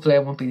 years. Hopefully I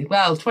won't be.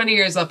 Well, 20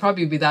 years, I'll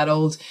probably be that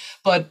old,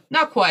 but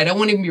not quite. I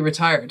won't even be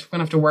retired. I'm going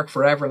to have to work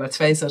forever, let's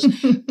face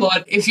it.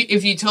 But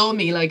if you told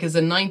me as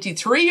a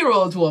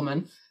 93-year-old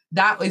woman,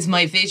 that is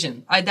my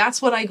vision.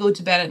 That's what I go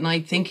to bed at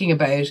night thinking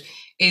about,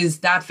 is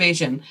that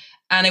vision.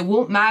 And it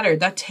won't matter.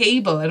 That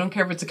table, I don't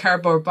care if it's a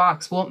cardboard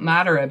box, won't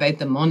matter about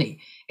the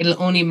money.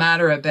 It'll only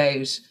matter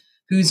about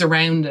who's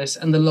around it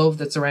and the love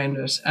that's around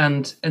it.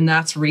 And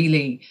that's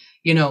really,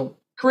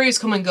 careers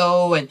come and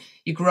go and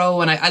you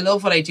grow. And I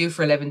love what I do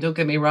for a living. Don't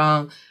get me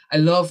wrong. I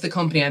love the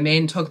company I'm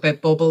in. Talk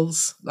about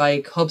bubbles.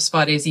 Like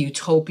HubSpot is a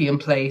utopian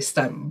place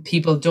that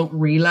people don't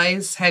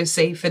realize how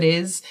safe it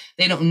is.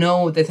 They don't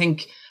know. I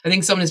think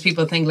sometimes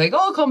people think like,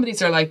 oh,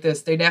 companies are like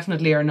this. They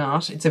definitely are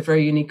not. It's a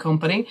very unique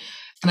company.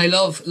 And I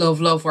love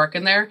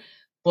working there.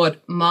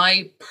 But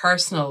my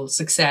personal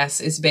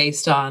success is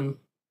based on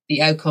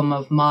the outcome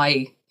of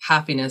my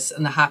happiness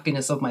and the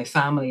happiness of my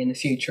family in the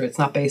future. It's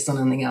not based on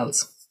anything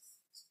else.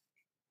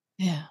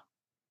 Yeah,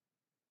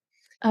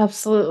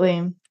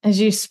 absolutely. As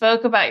you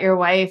spoke about your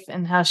wife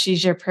and how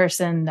she's your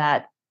person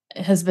that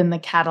has been the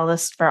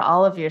catalyst for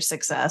all of your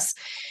success.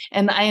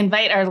 And I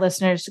invite our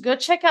listeners to go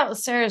check out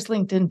Sarah's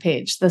LinkedIn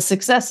page. The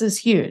success is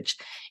huge.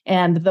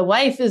 And the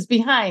wife is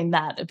behind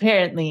that,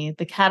 apparently,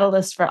 the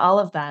catalyst for all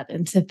of that.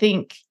 And to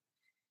think,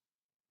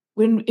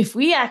 if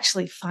we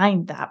actually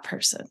find that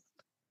person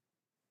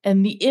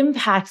and the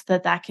impact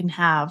that can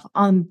have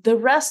on the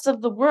rest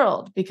of the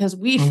world, because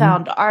we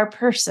found our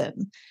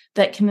person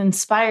that can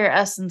inspire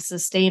us and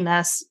sustain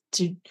us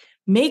to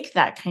make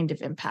that kind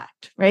of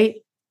impact, right?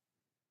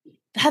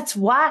 That's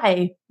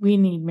why we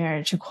need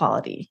marriage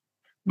equality.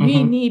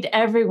 We need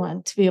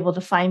everyone to be able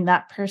to find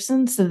that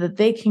person so that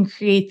they can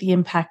create the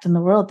impact in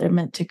the world they're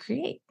meant to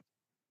create.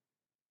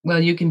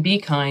 Well, you can be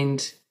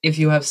kind if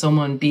you have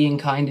someone being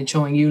kind and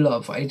showing you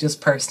love. I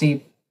just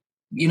personally,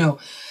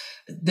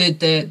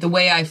 the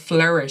way I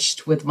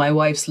flourished with my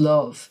wife's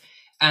love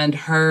and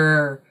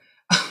her,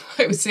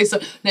 I would say so.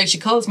 Now she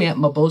calls me out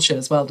my bullshit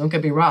as well. Don't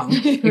get me wrong.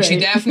 Like right. She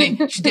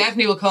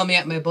definitely will call me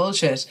out my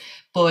bullshit,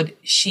 but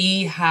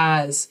she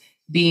has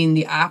been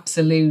the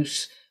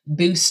absolute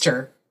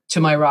booster to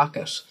my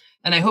rocket.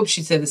 And I hope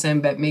she'd say the same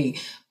about me.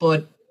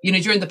 But,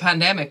 during the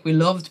pandemic, we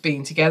loved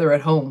being together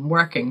at home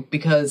working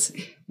because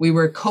we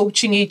were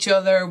coaching each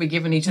other. We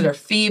giving each other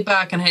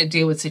feedback on how to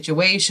deal with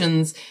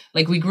situations.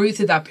 Like we grew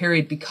through that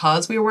period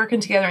because we were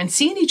working together and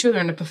seeing each other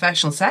in a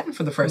professional setting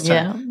for the first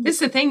time. This is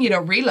the thing you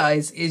don't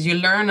realize is you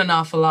learn an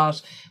awful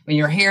lot when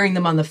you're hearing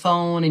them on the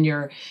phone and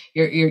you're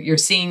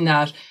seeing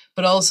that.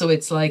 But also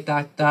it's like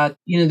that,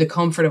 the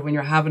comfort of when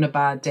you're having a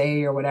bad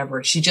day or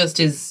whatever. She just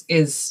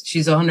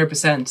she's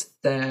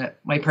 100%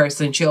 my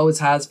person. And she always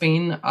has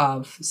been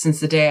since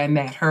the day I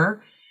met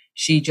her.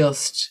 She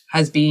just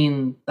has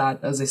been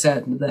that, as I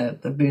said,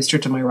 the booster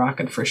to my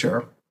rocket for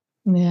sure.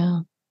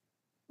 Yeah.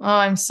 Oh,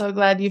 I'm so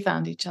glad you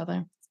found each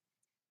other.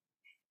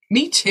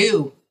 Me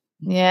too.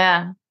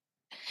 Yeah.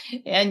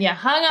 And you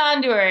hung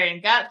on to her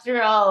and got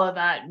through all of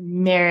that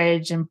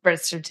marriage and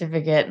birth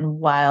certificate and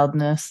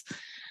wildness.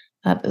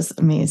 That is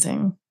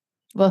amazing.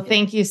 Well,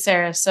 thank you,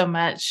 Sarah, so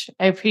much.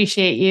 I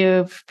appreciate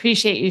you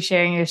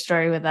sharing your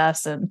story with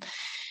us. And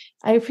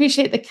I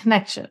appreciate the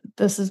connection.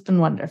 This has been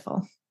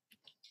wonderful.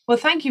 Well,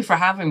 thank you for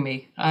having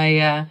me.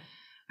 I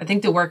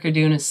think the work you're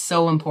doing is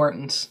so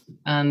important.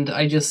 And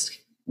I just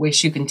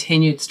wish you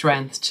continued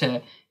strength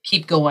to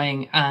keep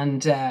going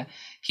and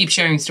keep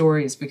sharing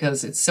stories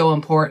because it's so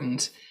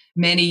important.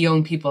 Many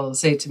young people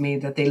say to me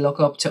that they look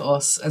up to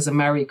us as a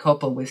married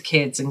couple with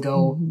kids and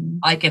go,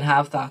 I can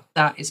have that.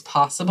 That is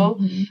possible.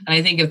 And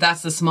I think if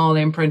that's the small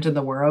imprint in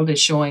the world is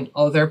showing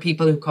other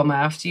people who come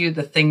after you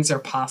that things are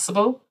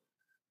possible,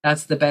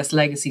 that's the best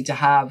legacy to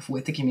have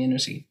with the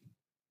community.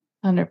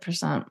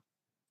 100%.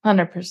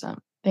 100%.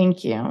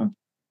 Thank you.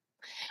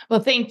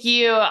 Well, thank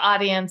you,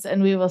 audience,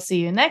 and we will see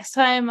you next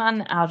time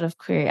on Out of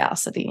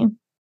Curiosity.